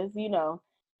players, you know,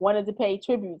 wanted to pay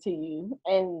tribute to you,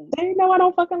 and they know I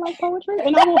don't fucking like poetry,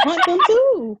 and I will hunt them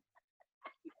too.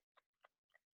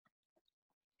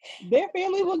 Their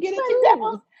family will get it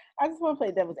too. I just want to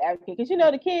play devil's advocate, because you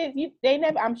know the kids,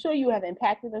 I'm sure you have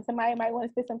impacted them. Somebody might want to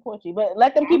spit some poetry, but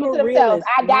let them keep it to themselves.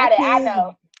 I got it. I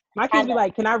know. My kids be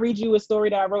like, "Can I read you a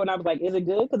story that I wrote?" And I was like, "Is it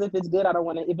good? Because if it's good, I don't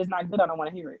want to. If it's not good, I don't want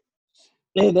to hear it."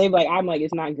 They like, I'm like,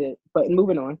 it's not good. But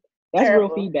moving on. That's real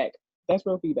feedback. That's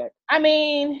real feedback. I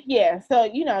mean, yeah. So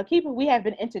you know, we have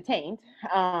been entertained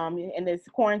in this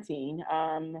quarantine.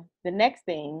 The next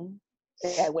thing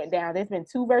that went down, there's been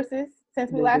 2 verses since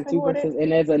we last recorded.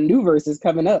 And there's a new verses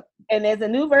coming up. And there's a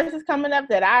new verses coming up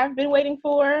that I've been waiting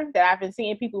for, that I've been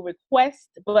seeing people request,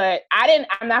 but I'm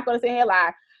not going to say here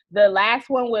lie. The last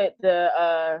one with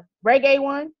the reggae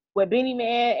one with Beanie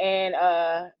Man and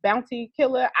Bounty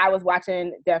Killer, I was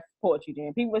watching Deaf Poetry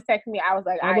Jam. People was texting me. I was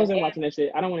like, I wasn't watching that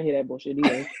shit. I don't want to hear that bullshit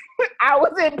either. I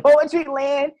was in poetry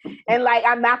land, and like,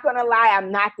 I'm not going to lie,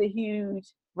 I'm not the huge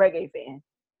reggae fan.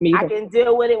 I can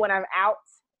deal with it when I'm out,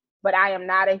 but I am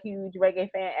not a huge reggae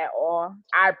fan at all.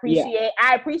 I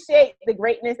appreciate the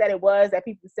greatness that it was, that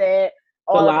people said.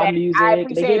 All the live music. I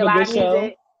appreciate the live show.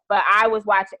 Music, but I was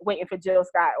waiting for Jill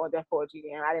Scott on Deaf Poetry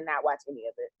Jam. I did not watch any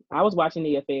of it. I was watching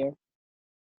The Affair.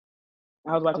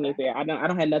 I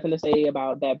don't have nothing to say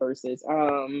about that versus.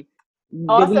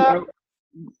 Also,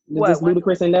 this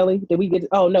Ludacris and Nelly? Did we get?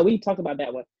 Oh no, we talked about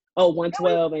that one. Oh,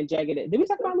 112 and Jagged Edge. Did we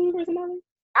talk about Ludacris and Nelly?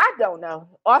 I don't know.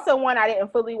 Also, one I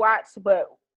didn't fully watch, but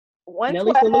 112.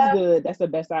 Nelly still looks good. That's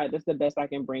the best I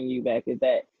can bring you back is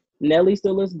that Nelly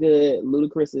still looks good.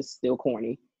 Ludacris is still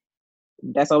corny.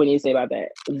 That's all we need to say about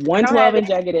that. 112 and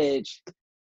Jagged Edge.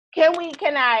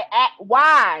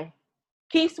 Why?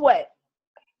 Keith Sweat.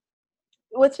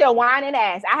 With your whining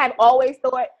ass. I have always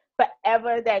thought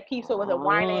forever that Keith Sweat was a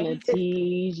whiner. I wanna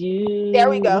tease you. There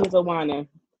we go. He was a whiner.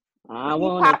 I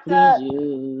wanna please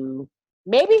you.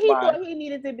 Maybe he thought he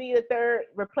needed to be the third,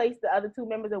 replace the other two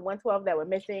members of 112 that were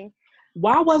missing.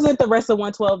 Why wasn't the rest of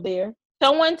 112 there?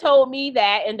 Someone told me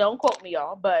that, and don't quote me,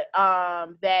 y'all, but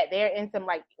that they're in some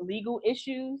like legal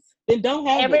issues. Then don't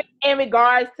have it. In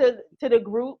regards to the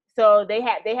group, so they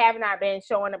have not been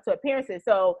showing up to appearances.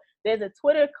 So there's a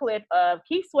Twitter clip of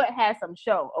Keith Sweat has some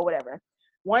show or whatever.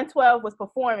 112 was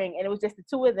performing, and it was just the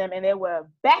two of them, and there were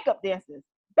backup dancers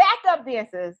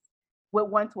with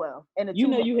 112. And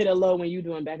you hit a low when you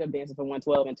doing backup dancing for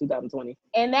 112 in 2020.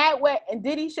 And that way, and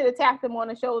Diddy should have tapped him on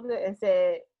the shoulder and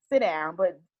said, "Sit down."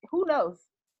 But who knows?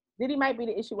 Diddy might be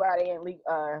the issue why they ain't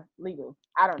legal.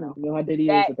 I don't know. You know how Diddy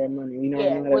is with that money. You know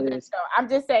how that is. So I'm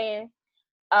just saying,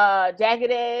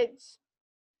 Jagged Edge.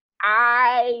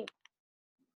 I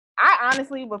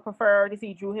honestly would prefer to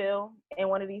see Dru Hill in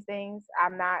one of these things.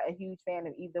 I'm not a huge fan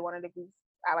of either one of the groups.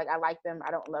 I like them.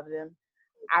 I don't love them.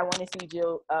 I want to see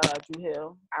Dru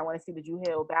Hill. I want to see the Dru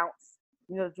Hill bounce.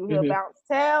 You know, the Dru Hill bounce.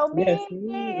 Tell me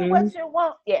what you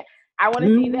want. Yeah, I want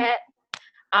to see that.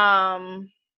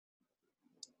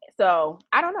 So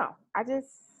I don't know.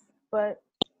 But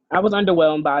I was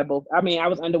underwhelmed by both. I mean, I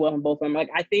was underwhelmed by both of them. Like,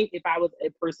 I think if I was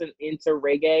a person into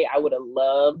reggae, I would have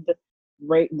loved the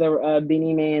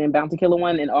Beanie Man and Bounty Killer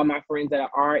one, and all my friends that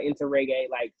are into reggae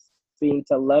like seem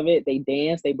to love it. They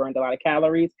dance, they burned a lot of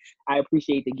calories. I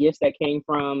appreciate the gifts that came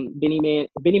from Beanie Man.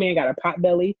 Beanie Man got a pot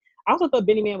belly. I also thought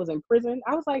Beanie Man was in prison.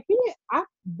 I was like, can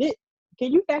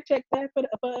you fact check that for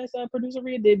us, producer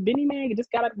Rhea? Did Beanie Man just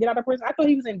get out of prison? I thought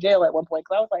he was in jail at one point.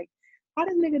 So I was like, how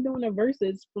this nigga doing the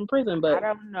verses from prison? But I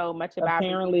don't know much about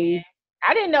apparently.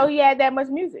 I didn't know he had that much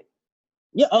music.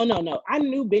 Yeah. Oh no. I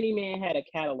knew Benny Man had a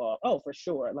catalog. Oh, for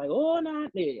sure. Like, I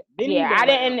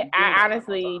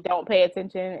honestly don't pay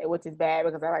attention, which is bad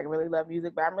because I really love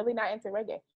music, but I'm really not into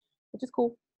reggae, which is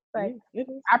cool. Like,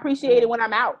 I appreciate it when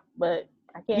I'm out, but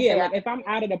I can't. Yeah, if I'm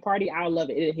out at the party, I'll love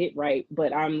it. It'll hit right.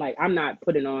 But I'm not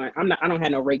putting on. I don't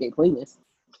have no reggae playlist.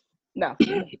 No,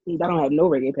 I don't have no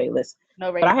reggae playlist.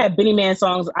 No reggae. But I have Benny Man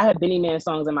songs. I have Benny Man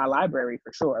songs in my library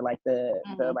for sure, like the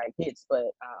like hits.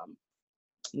 But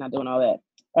not doing all that.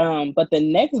 But the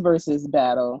next versus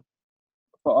battle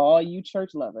for all you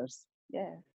church lovers.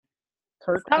 Yeah.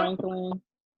 Kirk Franklin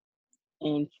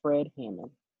and Fred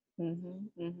Hammond.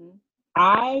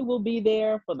 I will be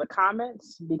there for the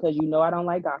comments because I don't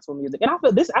like gospel music, and I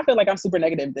feel like I'm super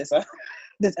negative this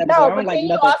episode. No, I don't like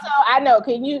nothing. I know.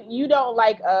 Can you don't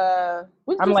like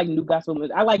I'm like new gospel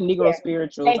music. I like Negro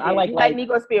spirituals. I like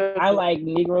Negro spirituals. I like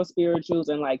Negro spirituals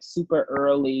and like super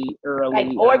early.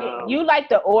 Like organ. You like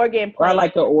the organ play. Or I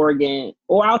like the organ.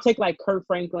 Or I'll take like Kirk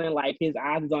Franklin, like his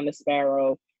Eyes is on the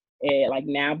Sparrow, and like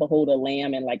Now Behold a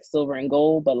Lamb, and like Silver and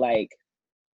Gold. But like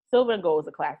Silver and Gold is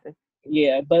a classic.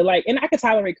 Yeah, but like, and I could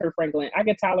tolerate Kirk Franklin. I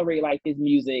could tolerate like his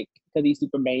music because he's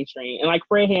super mainstream, and like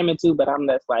Fred Hammond too. But I'm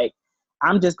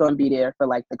just gonna be there for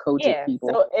like the Kojic people.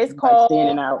 So it's called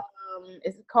standing out.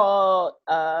 It's called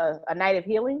A Night of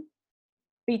Healing,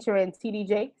 featuring TD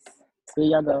Jakes. Here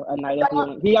y'all go, A Night of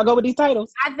Healing. Here y'all go with these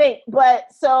titles. I think,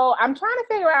 but so I'm trying to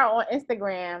figure out on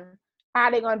Instagram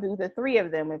how they're gonna do the three of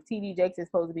them if TD Jakes is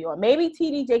supposed to be on. Maybe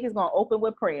TD Jakes is gonna open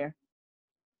with prayer.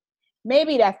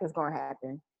 Maybe that's what's gonna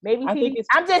happen. Maybe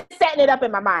I'm just setting it up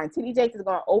in my mind. TD Jakes is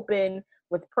gonna open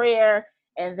with prayer,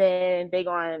 and then they're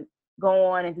gonna go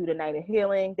on and do the Night of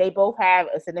Healing. They both have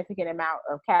a significant amount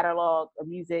of catalog of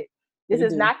music. This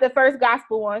is not the first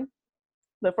gospel one.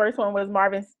 The first one was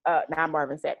not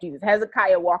Marvin Sapp, Jesus,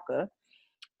 Hezekiah Walker.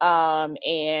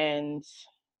 And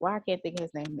I can't think of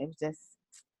his name. It was just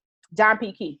John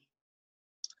P. Key.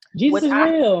 Jesus is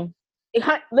real.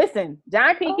 Listen,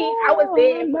 John P. Key, I was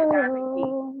there for John P. Key.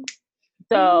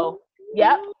 So,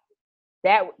 yep,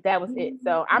 that was it.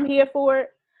 So I'm here for it.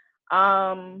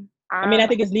 I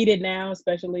think it's needed now,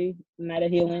 especially Night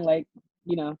of Healing. Like,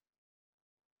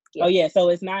 Yes. Oh yeah, so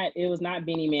it was not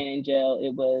Beanie Man in jail.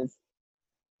 It was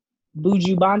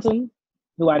Buju Banton,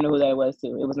 who I know who that was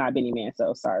too. It was not Beanie Man.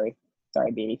 So sorry,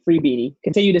 Beanie. Free Beanie.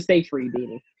 Continue to stay free,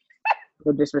 Beanie.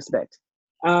 With disrespect.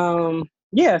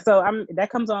 Yeah, so that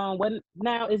comes on when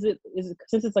now is it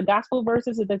since it's a gospel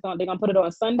versus they're gonna put it on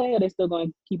Sunday, or they still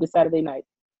gonna keep it Saturday night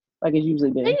like it's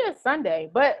usually been? I think it's Sunday,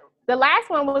 but The last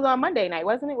one was on Monday night,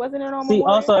 wasn't it? Wasn't it on See,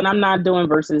 Memorial? also, and I'm not doing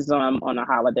versus on a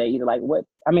holiday either. Like, what?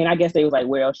 I mean, I guess they was like,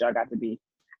 where else y'all got to be?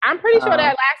 I'm pretty sure that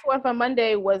last one from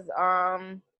Monday was,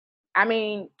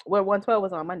 where 112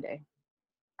 was on Monday.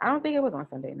 I don't think it was on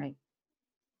Sunday night.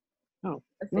 Oh,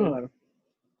 let's see.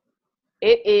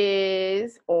 It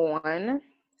is on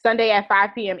Sunday at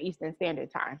 5 p.m. Eastern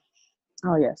Standard Time.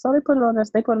 Oh yeah, so they put it on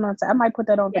us. They put it on. I might put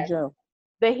that on for Joe.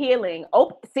 The Healing.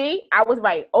 Oh, see, I was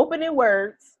right. Opening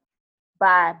words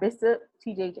by Bishop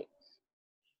TJJ.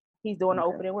 He's doing the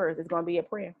opening words. It's going to be a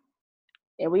prayer,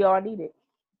 and we all need it.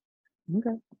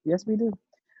 Okay. Yes, we do.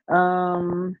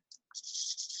 I'm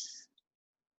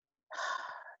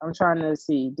trying to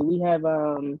see. Do we have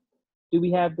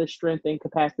the strength and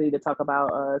capacity to talk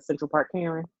about Central Park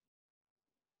Karen?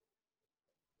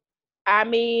 I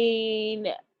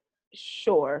mean,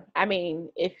 sure. I mean,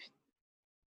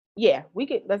 we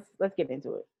could. Let's get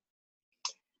into it.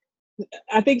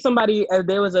 I think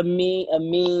there was a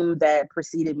meme that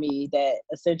preceded me that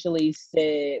essentially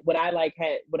said what I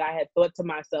had thought to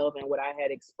myself and what I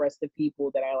had expressed to people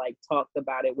that I like talked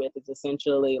about it with is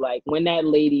essentially like when that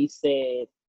lady said,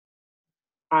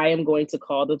 I am going to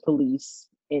call the police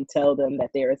and tell them that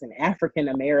there is an African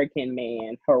American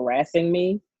man harassing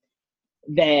me,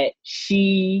 that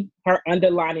her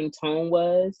underlining tone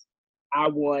was, I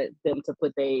want them to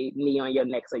put their knee on your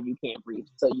neck so you can't breathe,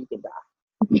 so you can die.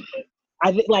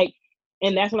 I think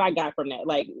and that's what I got from that.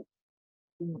 Like,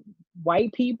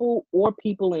 white people or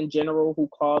people in general who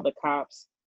call the cops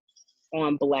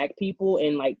on Black people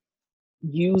and like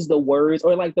use the words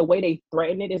or like the way they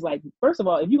threaten it is like, first of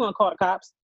all, if you're gonna call the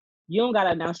cops, you don't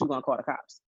gotta announce you're gonna call the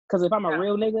cops. Because if I'm a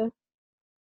real nigga,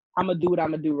 I'm gonna do what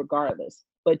I'm gonna do regardless.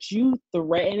 But you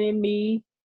threatening me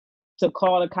to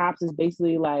call the cops is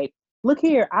basically like, look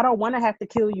here, I don't want to have to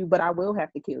kill you, but I will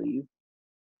have to kill you.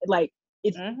 Like,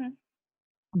 it's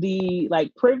the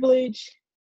like privilege,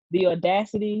 the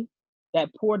audacity,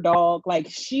 that poor dog. Like,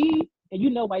 and you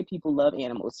know white people love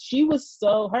animals. She was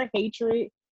her hatred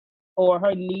or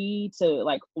her need to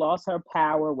like floss her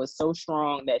power was so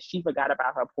strong that she forgot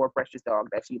about her poor precious dog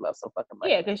that she loves so fucking much.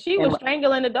 Yeah, because she was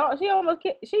strangling the dog. She almost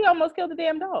killed the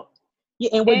damn dog. Yeah,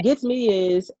 and what gets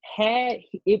me is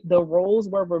if the roles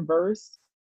were reversed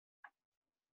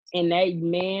and that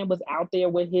man was out there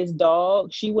with his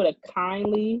dog, she would have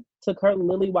kindly took her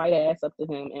lily white ass up to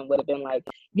him and would have been like,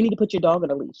 you need to put your dog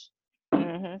on a leash.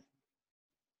 Mm-hmm.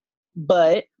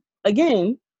 But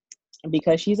again,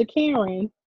 because she's a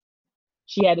Karen,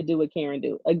 she had to do what Karen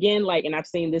do. Again, like, and I've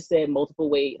seen this said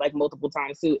multiple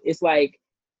times too. It's like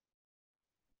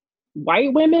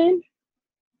white women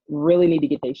really need to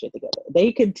get their shit together.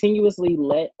 They continuously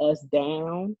let us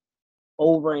down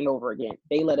over and over again.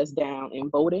 They let us down in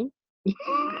voting.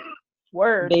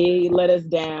 Word. They let us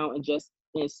down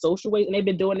in social ways. And they've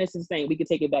been doing this since saying we could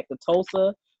take it back to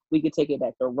Tulsa. We could take it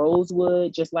back to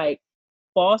Rosewood. Just like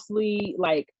falsely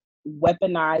like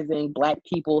weaponizing Black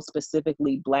people,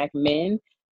 specifically Black men,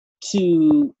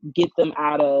 to get them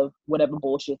out of whatever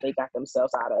bullshit they got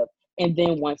themselves out of. And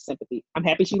then want sympathy. I'm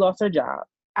happy she lost her job.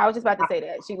 I was just about to say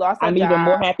that. She lost her job. I'm even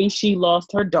more happy she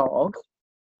lost her dog.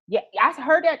 Yeah, I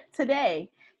heard that today.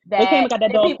 They came and got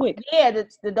that dog quick. Yeah,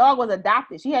 the dog was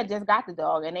adopted. She had just got the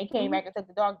dog, and they came back and took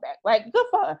the dog back. Like, good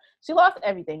for her. She lost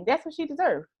everything. That's what she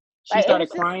deserved. She started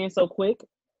crying so quick.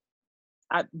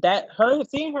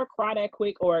 Seeing her cry that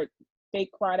quick or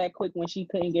fake cry that quick when she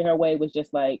couldn't get her way was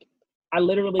just like, I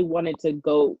literally wanted to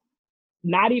go.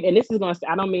 Not even, and this is gonna,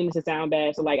 I don't mean this to sound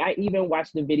bad. So like, I even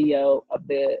watched the video of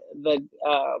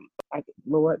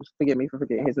Lord, forgive me for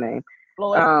forgetting his name.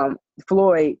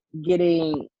 Floyd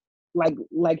getting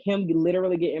like him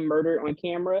literally getting murdered on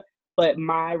camera. But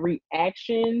my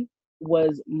reaction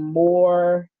was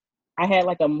more, I had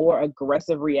like a more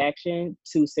aggressive reaction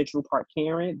to Central Park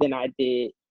Karen than I did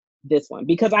this one.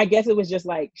 Because I guess it was just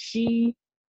like the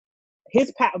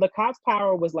cop's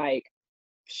power was like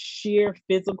sheer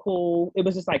physical. It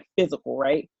was just like physical,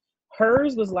 right?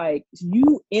 Hers was like,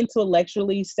 you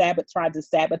intellectually tried to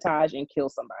sabotage and kill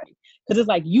somebody. Because it's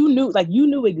like you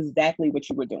knew exactly what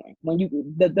you were doing. When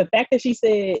the fact that she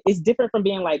said it's different from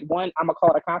being like, one, I'm gonna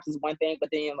call the cops is one thing, but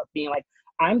then being like,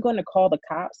 I'm gonna call the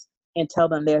cops and tell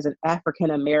them there's an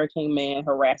African American man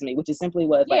harassing me, which is simply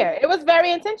was like, it was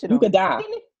very intentional. You could die.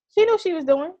 She knew she was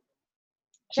doing.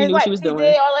 She knew she was doing. She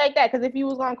did all like that because if you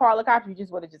was gonna call the cops, you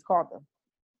just would have just called them.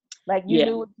 Like, you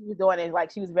knew what she was doing, and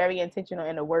like she was very intentional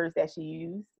in the words that she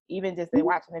used, even just in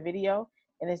watching the video.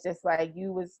 And it's just like it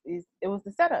was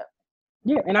the setup.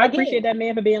 Yeah, and I appreciate that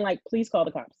man for being like, please call the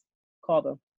cops. Call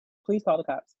them. Please call the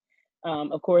cops.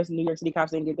 Of course, New York City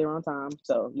cops didn't get there on time,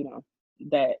 so you know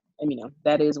that and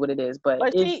that is what it is. But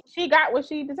she got what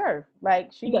she deserved.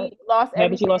 Like she lost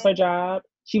everything. She lost her everything. job.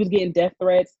 She was getting death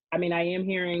threats. I mean, I am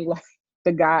hearing like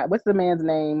the guy. What's the man's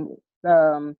name?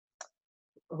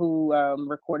 Who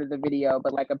recorded the video,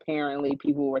 but like apparently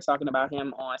people were talking about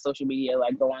him on social media,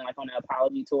 like going like on an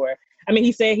apology tour. I mean,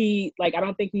 he said I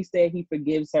don't think he said he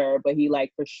forgives her, but he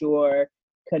like for sure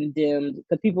condemned,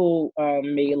 because people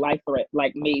made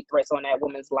threats on that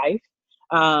woman's life.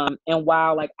 And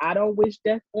while like I don't wish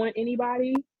death on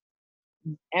anybody,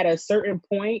 at a certain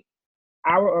point,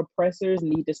 our oppressors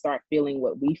need to start feeling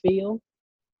what we feel.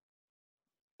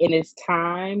 And it's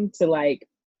time to like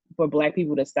for Black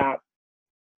people to stop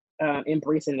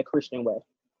embracing the Christian way,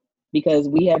 because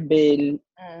we have been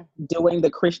doing the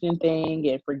Christian thing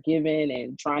and forgiving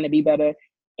and trying to be better,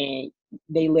 and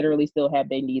they literally still have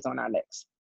their knees on our necks,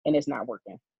 and it's not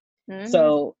working.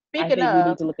 So I think we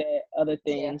need to look at other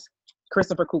things. Yeah.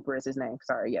 Christopher Cooper is his name.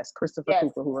 Sorry, yes, Christopher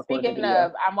Cooper, who recorded the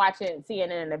video. I'm watching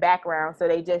CNN in the background, so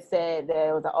they just said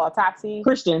there was an autopsy.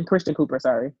 Christian Cooper,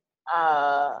 sorry.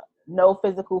 No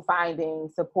physical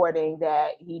findings supporting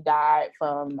that he died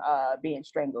from being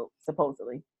strangled,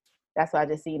 supposedly. That's what I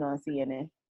just seen on CNN.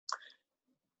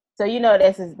 So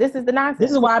this is the nonsense.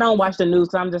 This is why I don't watch the news,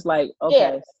 because I'm just like,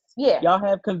 okay, y'all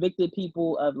have convicted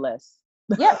people of less.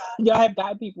 Yep. Y'all have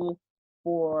got people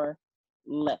for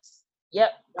less.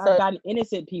 Yep. Y'all have gotten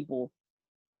innocent people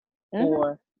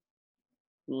for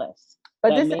less.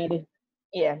 But this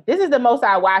is the most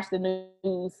I watched the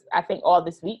news, I think, all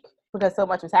this week, because so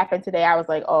much was happening today. I was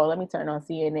like, oh, let me turn on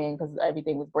CNN because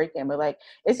everything was breaking. But like,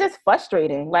 it's just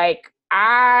frustrating. Like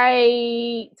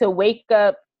to wake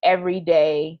up every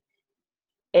day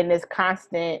in this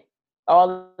constant,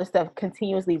 all this stuff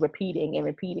continuously repeating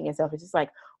itself. It's just like,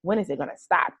 when is it going to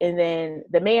stop? And then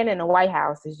the man in the White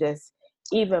House is just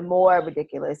even more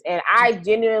ridiculous. And I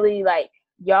genuinely like,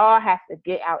 y'all have to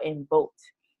get out and vote.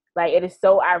 Like, it is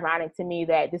so ironic to me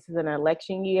that this is an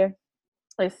election year.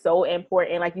 It's so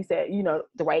important. Like you said,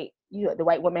 the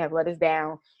white women have let us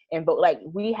down and vote. Like,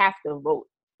 we have to vote.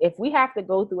 If we have to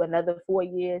go through another 4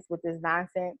 years with this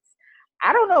nonsense,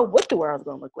 I don't know what the world's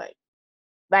going to look like.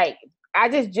 Like, I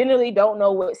just generally don't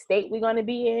know what state we're going to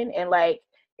be in. And like,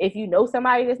 if you know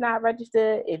somebody that's not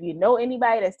registered, if you know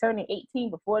anybody that's turning 18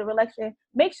 before the election,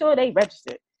 make sure they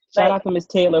registered. Shout out to Miss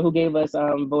Taylor, who gave us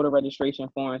voter registration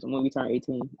forms when we turn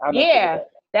 18.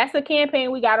 That's a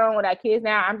campaign we got on with our kids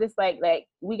now. I'm just like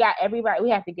we got everybody.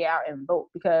 We have to get out and vote,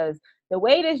 because the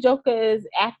way this joker is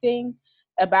acting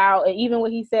about, and even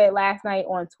what he said last night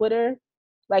on Twitter,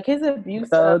 like his abuse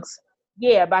thugs.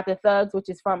 About the thugs, which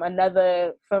is from I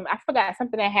forgot,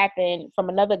 something that happened from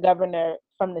another governor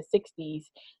from the 60s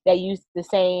that used the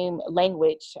same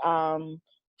language for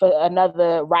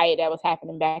another riot that was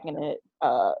happening back in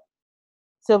the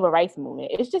civil rights movement.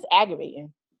 It's just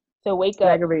aggravating to wake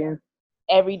up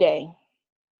every day.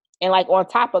 And like on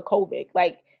top of COVID,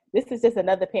 like this is just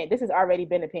another this has already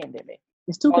been a pandemic.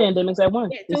 It's two pandemics at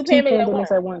once. It's two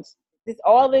pandemics at once. It's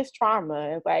all this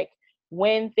trauma. It's like,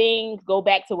 when things go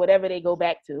back to whatever they go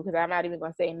back to, because I'm not even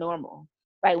going to say normal,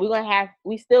 like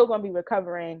we still going to be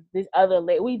recovering this other,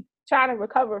 we trying to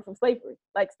recover from slavery,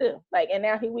 like still, like, and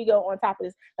now here we go on top of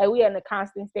this, like we are in a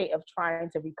constant state of trying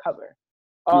to recover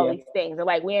all these things. And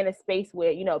like, we're in a space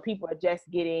where, people are just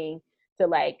getting to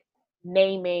like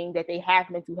naming that they have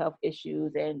mental health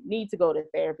issues and need to go to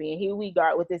therapy. And here we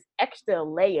are with this extra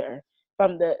layer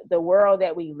from the world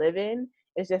that we live in.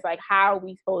 It's just like, how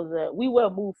we we will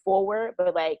move forward,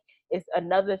 but like, it's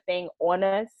another thing on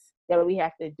us that we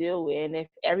have to deal with. And if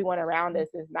everyone around us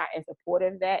is not in support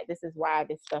of that, this is why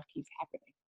this stuff keeps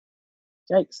happening.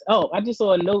 Yikes. Oh, I just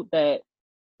saw a note that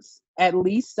at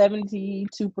least 72%,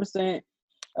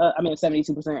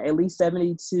 72%, at least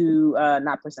 72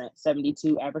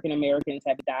 African Americans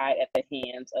have died at the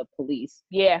hands of police.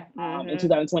 In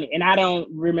 2020. And I don't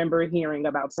remember hearing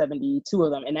about 72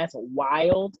 of them. And that's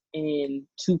wild in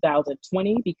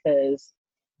 2020, because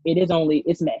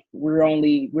it's May. We're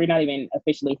not even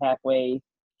officially halfway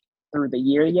through the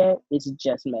year yet. It's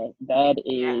just May. That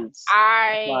is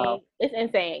wow. It's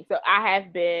insane. So I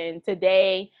have been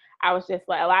today. I was just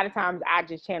like, a lot of times I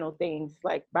just channel things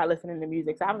like by listening to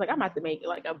music. So I was like, I'm about to make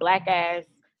like a black ass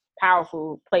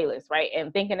powerful playlist, right?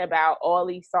 And thinking about all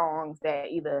these songs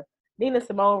that either Nina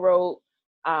Simone wrote,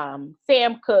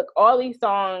 Sam Cooke, all these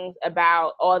songs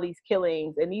about all these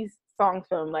killings, and these songs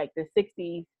from like the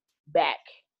 60s back,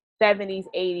 70s,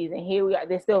 80s, and here we are,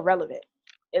 they're still relevant.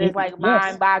 It is like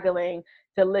mind-boggling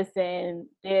to listen.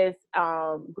 There's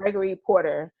Gregory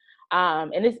Porter.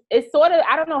 And it's sort of,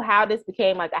 I don't know how this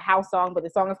became like a house song, but the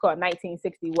song is called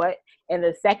 1960 What? And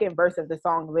the second verse of the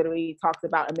song literally talks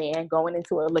about a man going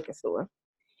into a liquor store.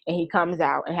 and he comes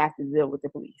out and has to deal with the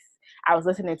police. I was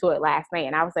listening to it last night,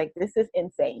 and I was like, this is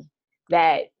insane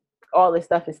that all this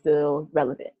stuff is still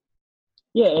relevant.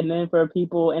 Yeah, and then for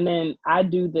people, and then I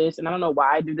do this, and I don't know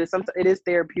why I do this. Sometimes it is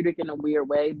therapeutic in a weird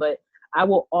way, but I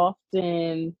will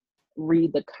often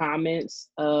read the comments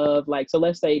of like, so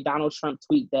let's say Donald Trump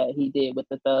tweet that he did with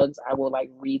the thugs. I will like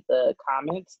read the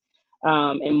comments,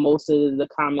 and most of the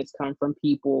comments come from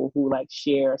people who like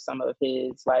share some of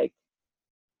his like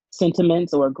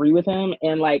sentiments or agree with him,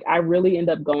 and like I really end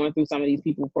up going through some of these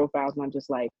people's profiles, and I'm just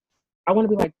like, I want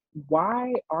to be like,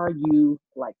 why are you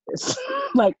like this?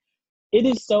 Like, it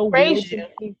is so weird to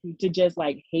me to just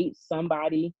like hate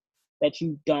somebody that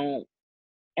you don't,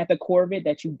 at the core of it,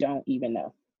 that you don't even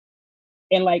know.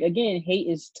 And like, again, hate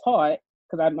is taught,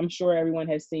 because I'm sure everyone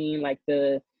has seen like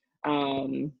the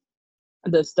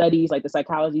studies, like the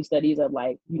psychology studies of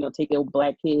like, you know, take a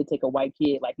black kid, take a white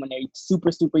kid, like when they're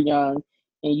super, super young,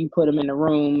 and you put them in a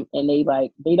room and they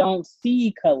don't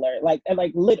see color. Like I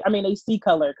mean, they see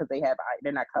color because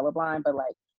they're not colorblind, but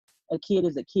like, a kid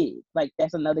is a kid. Like,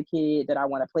 that's another kid that I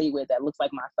want to play with that looks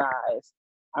like my size.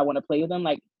 I want to play with them.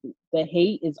 Like, the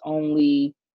hate is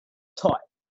only taught.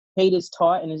 Hate is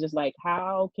taught, and it's just like,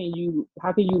 how can you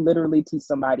literally teach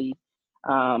somebody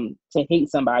to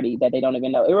hate somebody that they don't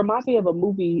even know? It reminds me of a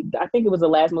movie. I think it was the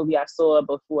last movie I saw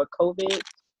before COVID.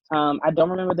 I don't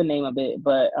remember the name of it,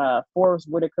 but Forrest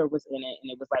Whitaker was in it, and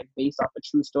it was like based off a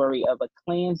true story of a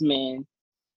Klansman.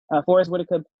 Forrest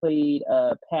Whitaker played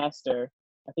a pastor.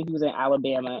 I think he was in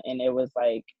Alabama, and there was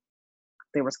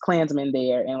Klansmen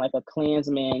there, and like a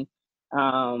Klansman,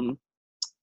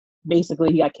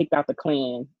 basically he got kicked out the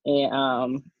Klan,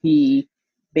 and he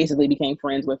basically became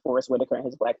friends with Forrest Whitaker and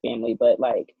his black family. But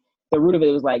like, the root of it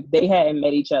was like, they hadn't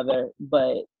met each other,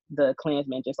 but the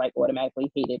Klansmen just like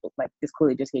automatically hated, like, just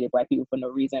clearly just hated black people for no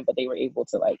reason, but they were able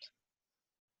to like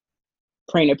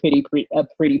paint a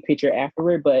pretty picture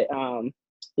afterward. But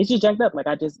it's just jacked up. Like,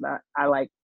 I just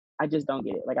don't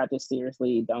get it. Like, I just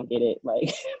seriously don't get it.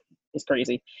 Like, it's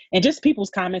crazy. And just people's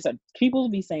comments people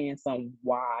be saying some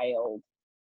wild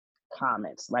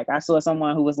comments. Like, I saw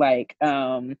someone who was like,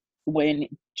 when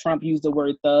Trump used the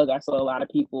word thug, I saw a lot of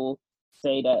people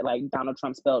say that like Donald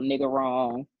Trump spelled nigga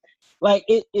wrong. Like,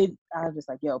 I was just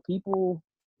like, yo, people,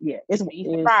 yeah, it's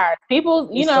surprised. People,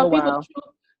 you know, so people's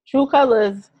true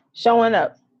colors showing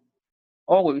up.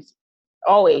 Always.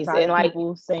 And like,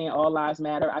 people saying all lives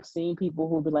matter. I've seen people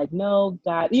who be like, no,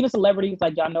 God, even celebrities,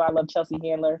 like, y'all know I love Chelsea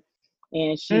Handler,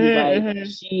 and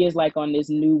she's she is like on this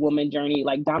new woman journey.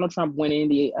 Like, Donald Trump winning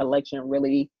the election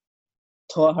really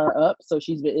tore her up, so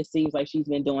it seems like she's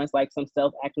been doing like some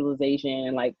self-actualization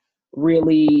and like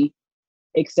really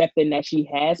accepting that she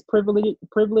has privilege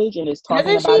and is talking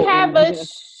doesn't about she it. Have a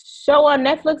show on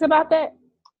Netflix about that?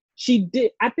 She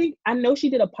did. I know she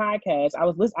did a podcast. I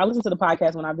listened to the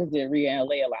podcast when I visited Rhea in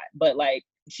LA a lot. But like,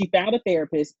 she found a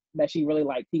therapist that she really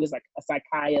liked. He was like a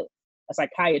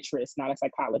psychiatrist, not a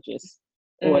psychologist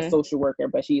or a social worker.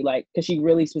 But she because she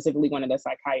really specifically wanted a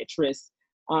psychiatrist.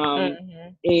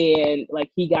 And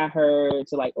like, he got her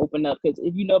to like open up, because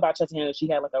if you know about Chelsea Handler, she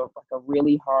had like a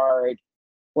really hard,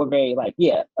 or very like,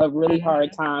 yeah, a really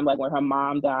hard time, like when her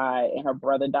mom died and her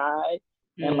brother died,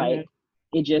 and like,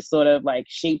 it just sort of like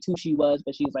shaped who she was,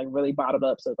 but she was like really bottled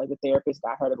up. So like, the therapist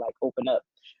got her to like open up.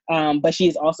 But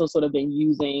she's also sort of been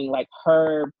using like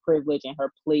her privilege and her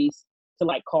place to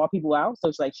like call people out. So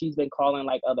it's like, she's been calling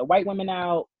like other white women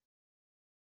out,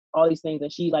 all these things.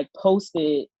 And she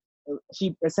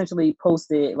essentially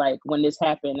posted like, when this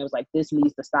happened, it was like, this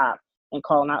needs to stop, and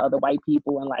calling out other white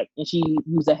people, and she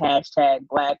used a hashtag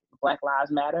Black Lives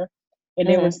Matter. And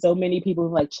there were so many people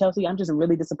who were like, Chelsea, I'm just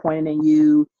really disappointed in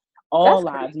you. All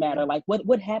lives matter. Like,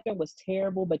 what happened was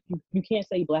terrible, but you can't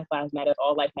say Black Lives Matter,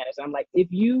 all life matters. And I'm like, if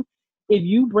you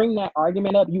bring that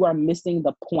argument up, you are missing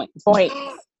the point.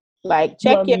 Like,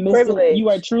 check your privilege. You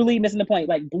are truly missing the point.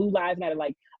 Like, blue lives matter.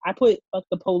 Like, I put fuck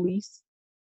the police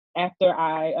after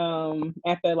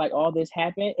like all this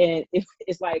happened, and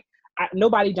it's like,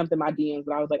 nobody jumped in my DMs,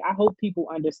 but I was like, I hope people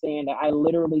understand that I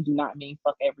literally do not mean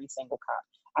fuck every single cop.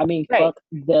 I mean, fuck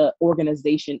the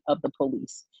organization of the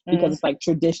police, because it's like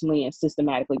traditionally and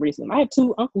systematically racism. I have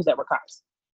 2 uncles that were cops.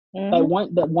 Like,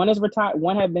 one is retired,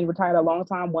 one had been retired a long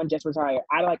time, one just retired.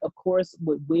 I like, of course,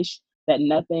 would wish that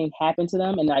nothing happened to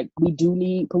them, and like, we do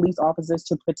need police officers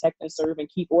to protect and serve and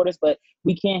keep orders, but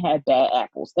we can't have bad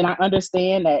apples. And I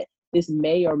understand that this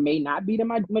may or may not be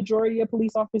the majority of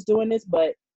police officers doing this,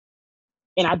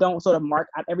 and I don't sort of mark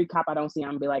every cop I don't see, I'm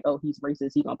gonna be like, oh, he's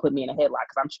racist, he's gonna put me in a headlock,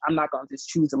 because I'm not gonna just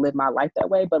choose to live my life that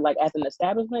way. But like, as an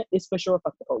establishment, it's for sure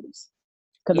fuck the police.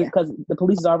 because the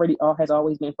police has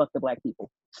always been fuck the black people.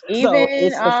 Even so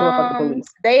it's for sure fuck the police.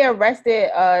 they arrested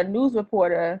a news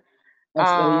reporter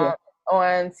Yeah.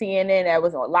 on CNN that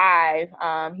was on live.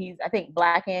 He's I think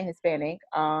black and Hispanic.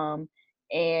 And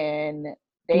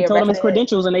they told him his arrested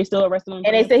credentials, and they still arrested him.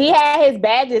 and they said he had his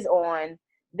badges on.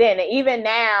 Then even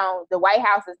now, the White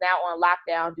House is now on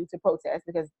lockdown due to protests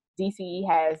because DC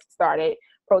has started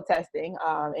protesting,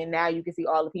 and now you can see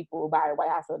all the people by the White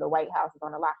House. So the White House is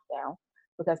on a lockdown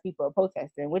because people are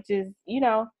protesting, which is,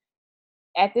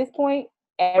 at this point,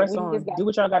 press on. Do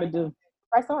what y'all got to do.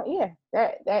 Press on, yeah.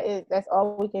 That's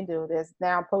all we can do. There's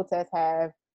now protests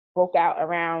have broke out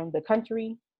around the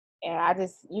country, and I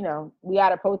just, we got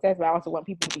to protest, but I also want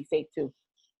people to be safe too.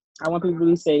 I want people to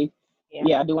be safe.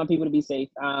 Yeah, I do want people to be safe.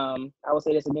 I will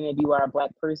say this again: if you are a black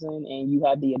person and you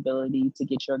have the ability to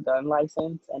get your gun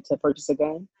license and to purchase a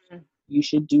gun, you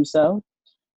should do so,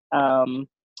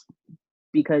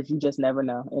 because you just never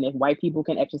know. And if white people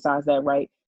can exercise that right,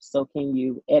 so can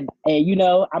you. And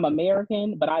I'm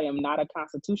American, but I am not a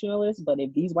constitutionalist. But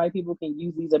if these white people can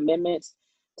use these amendments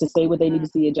to say what they need to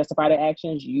see and justify their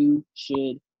actions, you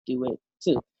should do it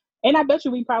too. And I bet you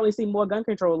we probably see more gun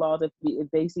control laws if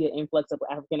they see an influx of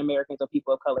African Americans or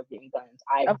people of color getting guns.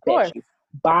 I bet you.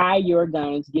 Buy your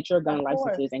guns, get your gun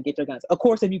licenses, and get your guns. Of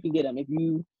course, if you can get them. If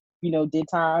you, did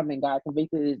time and got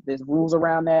convicted, there's rules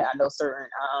around that. I know certain,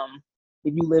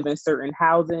 if you live in certain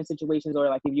housing situations, or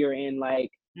like if you're in like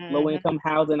low income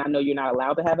housing, I know you're not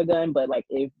allowed to have a gun. But like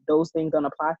if those things don't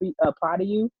apply to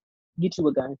you, get you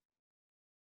a gun.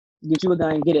 Get you a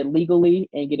gun, get it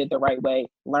legally, and get it the right way.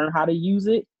 Learn how to use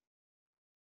it.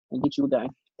 And get you a gun.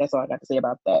 That's all I got to say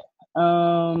about that.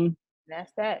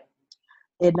 That's that.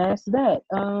 And that's that.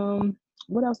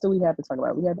 What else do we have to talk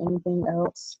about? We have anything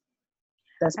else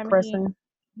that's pressing?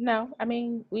 No,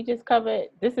 we just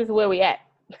covered. This is where we at.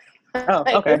 Oh,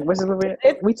 okay. This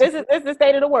is the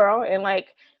state of the world, and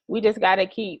like we just got to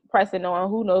keep pressing on.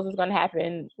 Who knows what's going to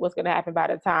happen? What's going to happen by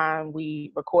the time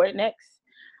we record next?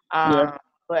 But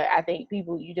I think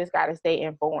you just got to stay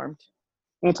informed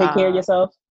and take care of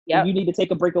yourself. Yep. You need to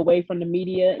take a break away from the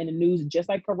media and the news, just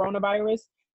like coronavirus.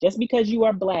 Just because you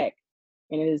are black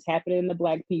and it is happening to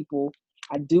black people,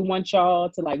 I do want y'all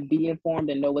to like be informed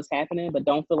and know what's happening, but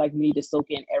don't feel like you need to soak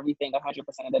in everything 100% of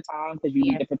the time, because you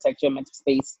need to protect your mental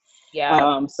space.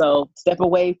 Yeah. So step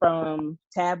away from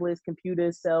tablets,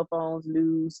 computers, cell phones,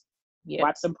 news. Yep.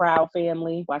 Watch some Proud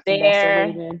Family. Watch some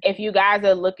if you guys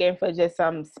are looking for just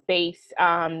some space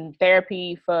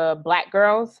therapy for black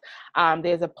girls,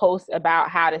 there's a post about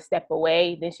how to step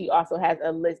away. Then she also has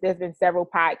a list. There's been several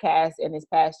podcasts in this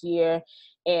past year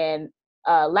and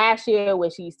last year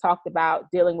where she's talked about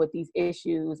dealing with these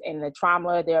issues and the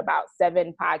trauma. There are about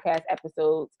 7 podcast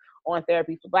episodes on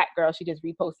therapy for black girls. She just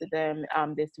reposted them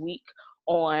this week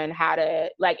on how to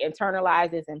like internalize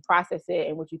this and process it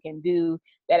and what you can do.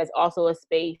 That is also a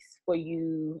space for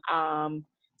you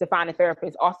to find a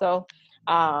therapist also.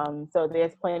 So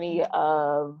there's plenty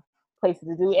of places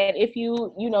to do. And if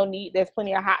you need, there's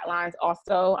plenty of hotlines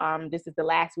also. This is the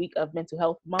last week of mental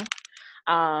health month.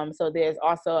 So there's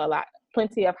also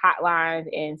plenty of hotlines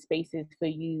and spaces for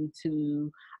you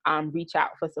to reach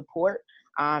out for support.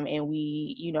 And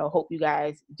we, hope you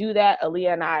guys do that.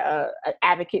 Liyah and I are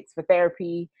advocates for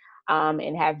therapy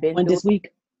and have been this week.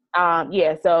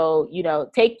 So,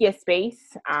 take your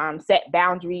space, set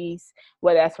boundaries,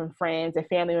 whether that's from friends or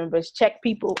family members. Check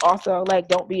people also, like,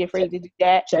 don't be afraid to do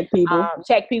that. Check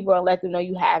people and let them know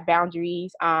you have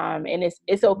boundaries. And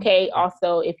it's okay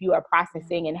also if you are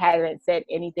processing and haven't said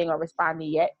anything or responded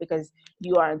yet, because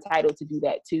you are entitled to do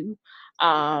that too.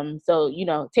 So,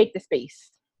 take the space.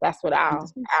 That's what I'll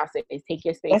say is take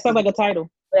your space. That sounds like a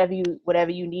title.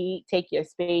 Whatever you need, take your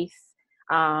space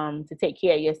to take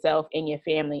care of yourself and your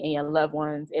family and your loved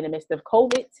ones in the midst of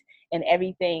COVID and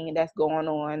everything that's going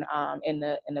on in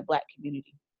the Black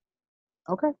community.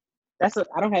 Okay. I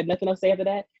don't have nothing else to say after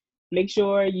that. Make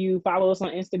sure you follow us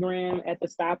on Instagram at the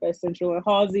Stop at Central and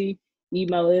Halsey.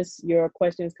 Email us your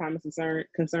questions, comments,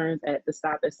 concerns at the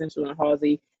Stop at Central and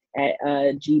Halsey at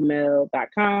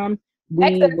gmail.com.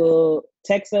 We will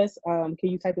text us. Can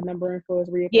you type the number in for us,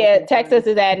 Rhea? Yeah, text us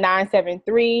is at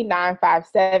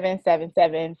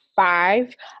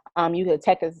 973-957-775. You can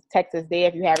text us there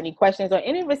if you have any questions or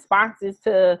any responses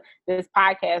to this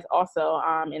podcast. Also,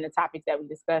 in the topics that we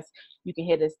discussed, you can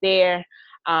hit us there.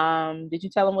 Did you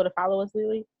tell them where to follow us,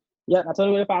 Lily? Yep, I told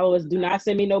you where to follow us. Do not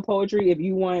send me no poetry. If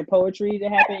you want poetry to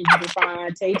happen, you can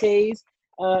find TayTay's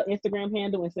Instagram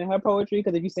handle and send her poetry.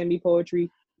 Because if you send me poetry,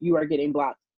 you are getting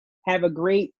blocked. Have a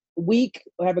great week.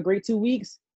 Have a great 2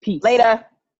 weeks. Peace. Later.